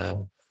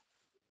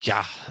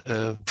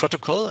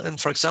 protocol. And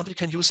for example, you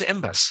can use the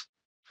MBus.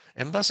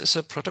 MBus is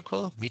a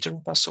protocol,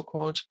 metering bus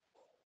so-called,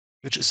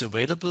 which is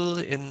available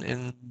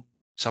in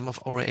some of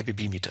our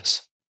ABB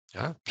meters,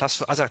 plus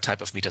for other type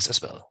of meters as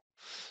well.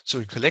 So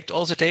you collect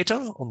all the data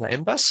on the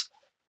MBus.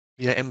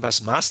 Via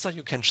MBus master,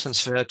 you can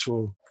transfer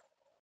to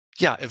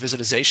a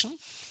visualization.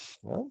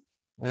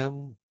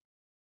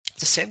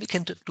 The same we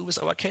can do with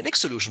our KNX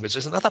solution, which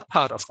is another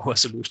part of our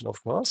solution,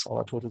 of course,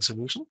 our total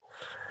solution.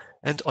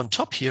 And on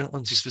top here,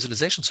 on this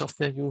visualization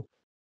software, you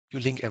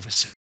link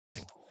everything.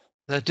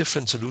 There are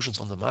different solutions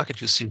on the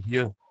market. You see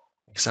here,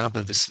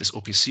 example, this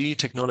OPC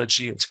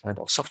technology. It's kind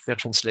of software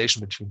translation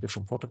between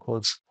different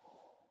protocols.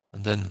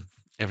 And then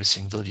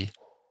everything will be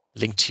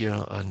linked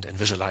here and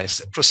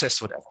visualized and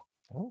processed, whatever.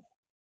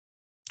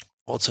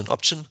 Also an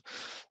option.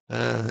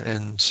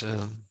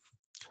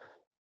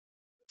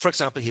 For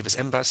example, here with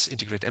MBus,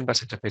 integrate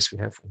MBus interface we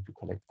have, and we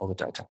collect all the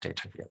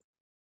data here.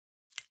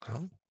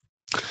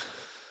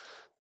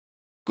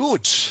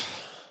 Good.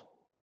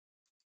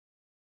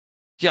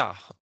 Yeah,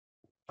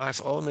 I've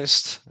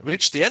almost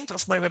reached the end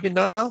of my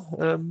webinar.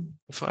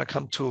 Before I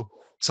come to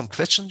some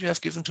questions you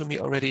have given to me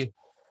already.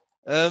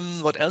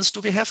 What else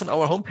do we have on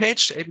our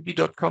homepage,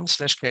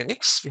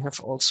 abb.com/KNX? We have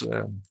also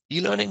an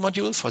e-learning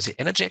module for the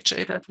energy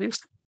actuator, at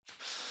least.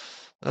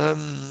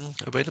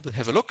 Available,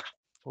 have a look.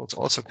 So it's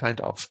also kind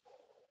of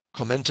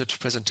commented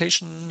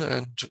presentation,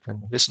 and you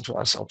can listen to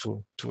us or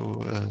to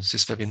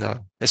this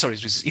webinar,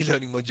 this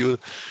e-learning module,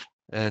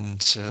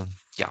 and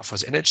for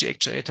the energy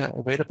actuator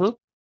available.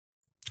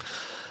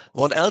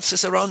 What else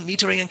is around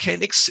metering and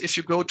KNX? If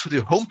you go to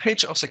the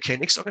homepage of the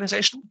KNX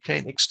organization,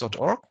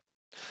 knx.org,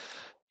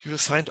 you will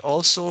find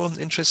also an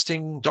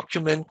interesting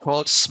document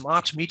called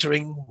Smart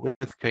Metering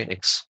with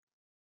KNX.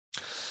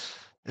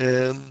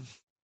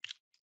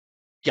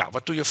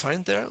 What do you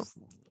find there?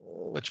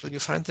 What will you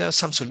find there?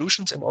 Some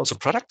solutions and also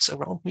products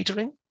around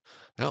metering.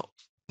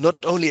 Not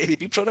only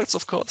ABB products,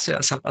 of course. There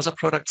are some other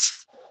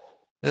products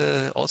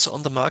also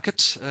on the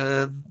market.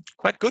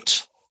 Quite good,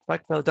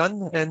 quite well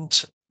done.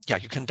 And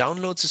you can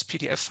download this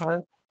PDF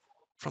file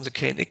from the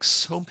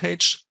KNX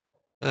homepage,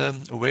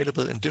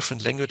 available in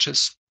different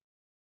languages.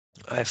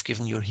 I've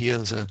given you here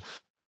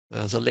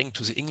the link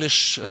to the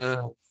English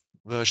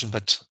version,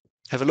 but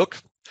have a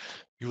look.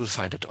 You will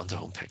find it on the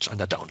homepage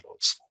under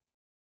downloads.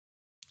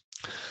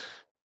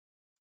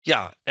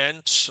 Yeah,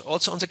 and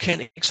also on the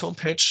KNX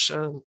homepage,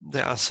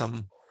 there are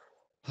some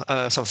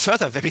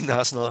further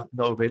webinars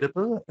now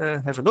available.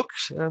 Have a look.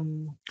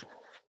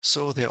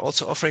 So they're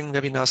also offering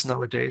webinars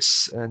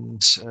nowadays.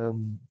 And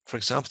for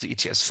example, the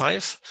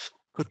ETS5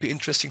 could be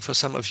interesting for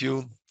some of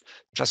you.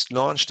 Just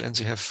launched, and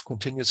they have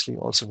continuously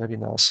also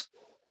webinars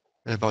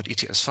about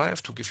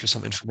ETS5 to give you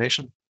some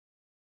information.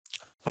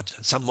 But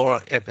some more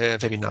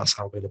webinars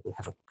are available.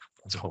 Have a look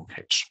on the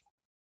homepage,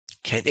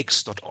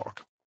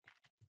 knx.org.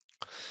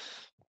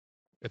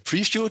 A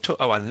preview to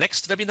our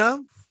next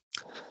webinar,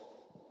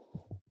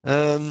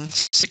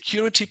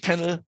 security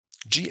panel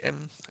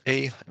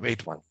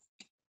GMA81.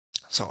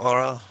 So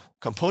our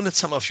components,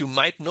 some of you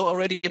might know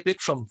already a bit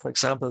from, for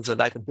example, the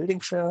Light and Building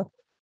Fair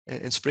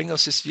in spring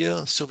of this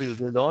year. So we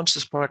will launch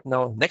this product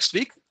now next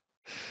week.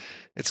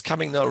 It's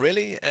coming now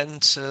really.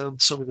 And so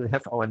we will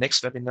have our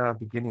next webinar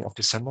beginning of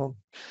December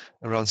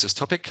around this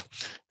topic.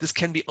 This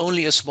can be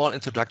only a small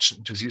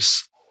introduction to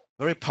this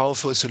very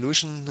powerful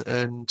solution,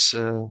 and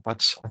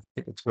but I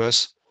think it's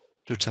worth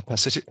to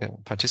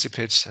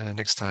participate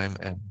next time.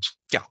 And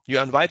yeah,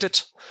 you're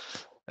invited,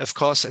 of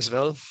course, as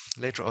well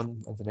later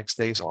on the next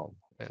days or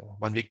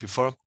 1 week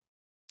before,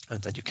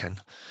 and then you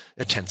can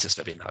attend this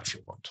webinar if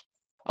you want.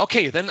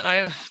 Okay, then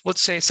I would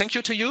say thank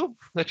you to you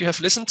that you have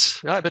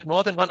listened a bit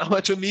more than 1 hour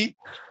to me.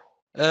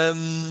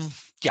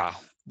 Yeah,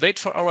 wait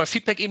for our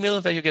feedback email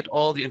where you get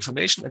all the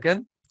information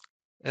again,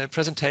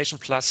 presentation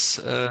plus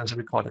the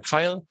recorded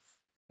file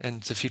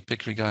and the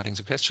feedback regarding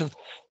the question.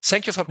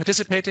 Thank you for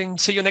participating.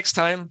 See you next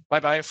time.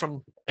 Bye-bye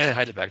from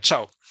Heidelberg.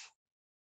 Ciao.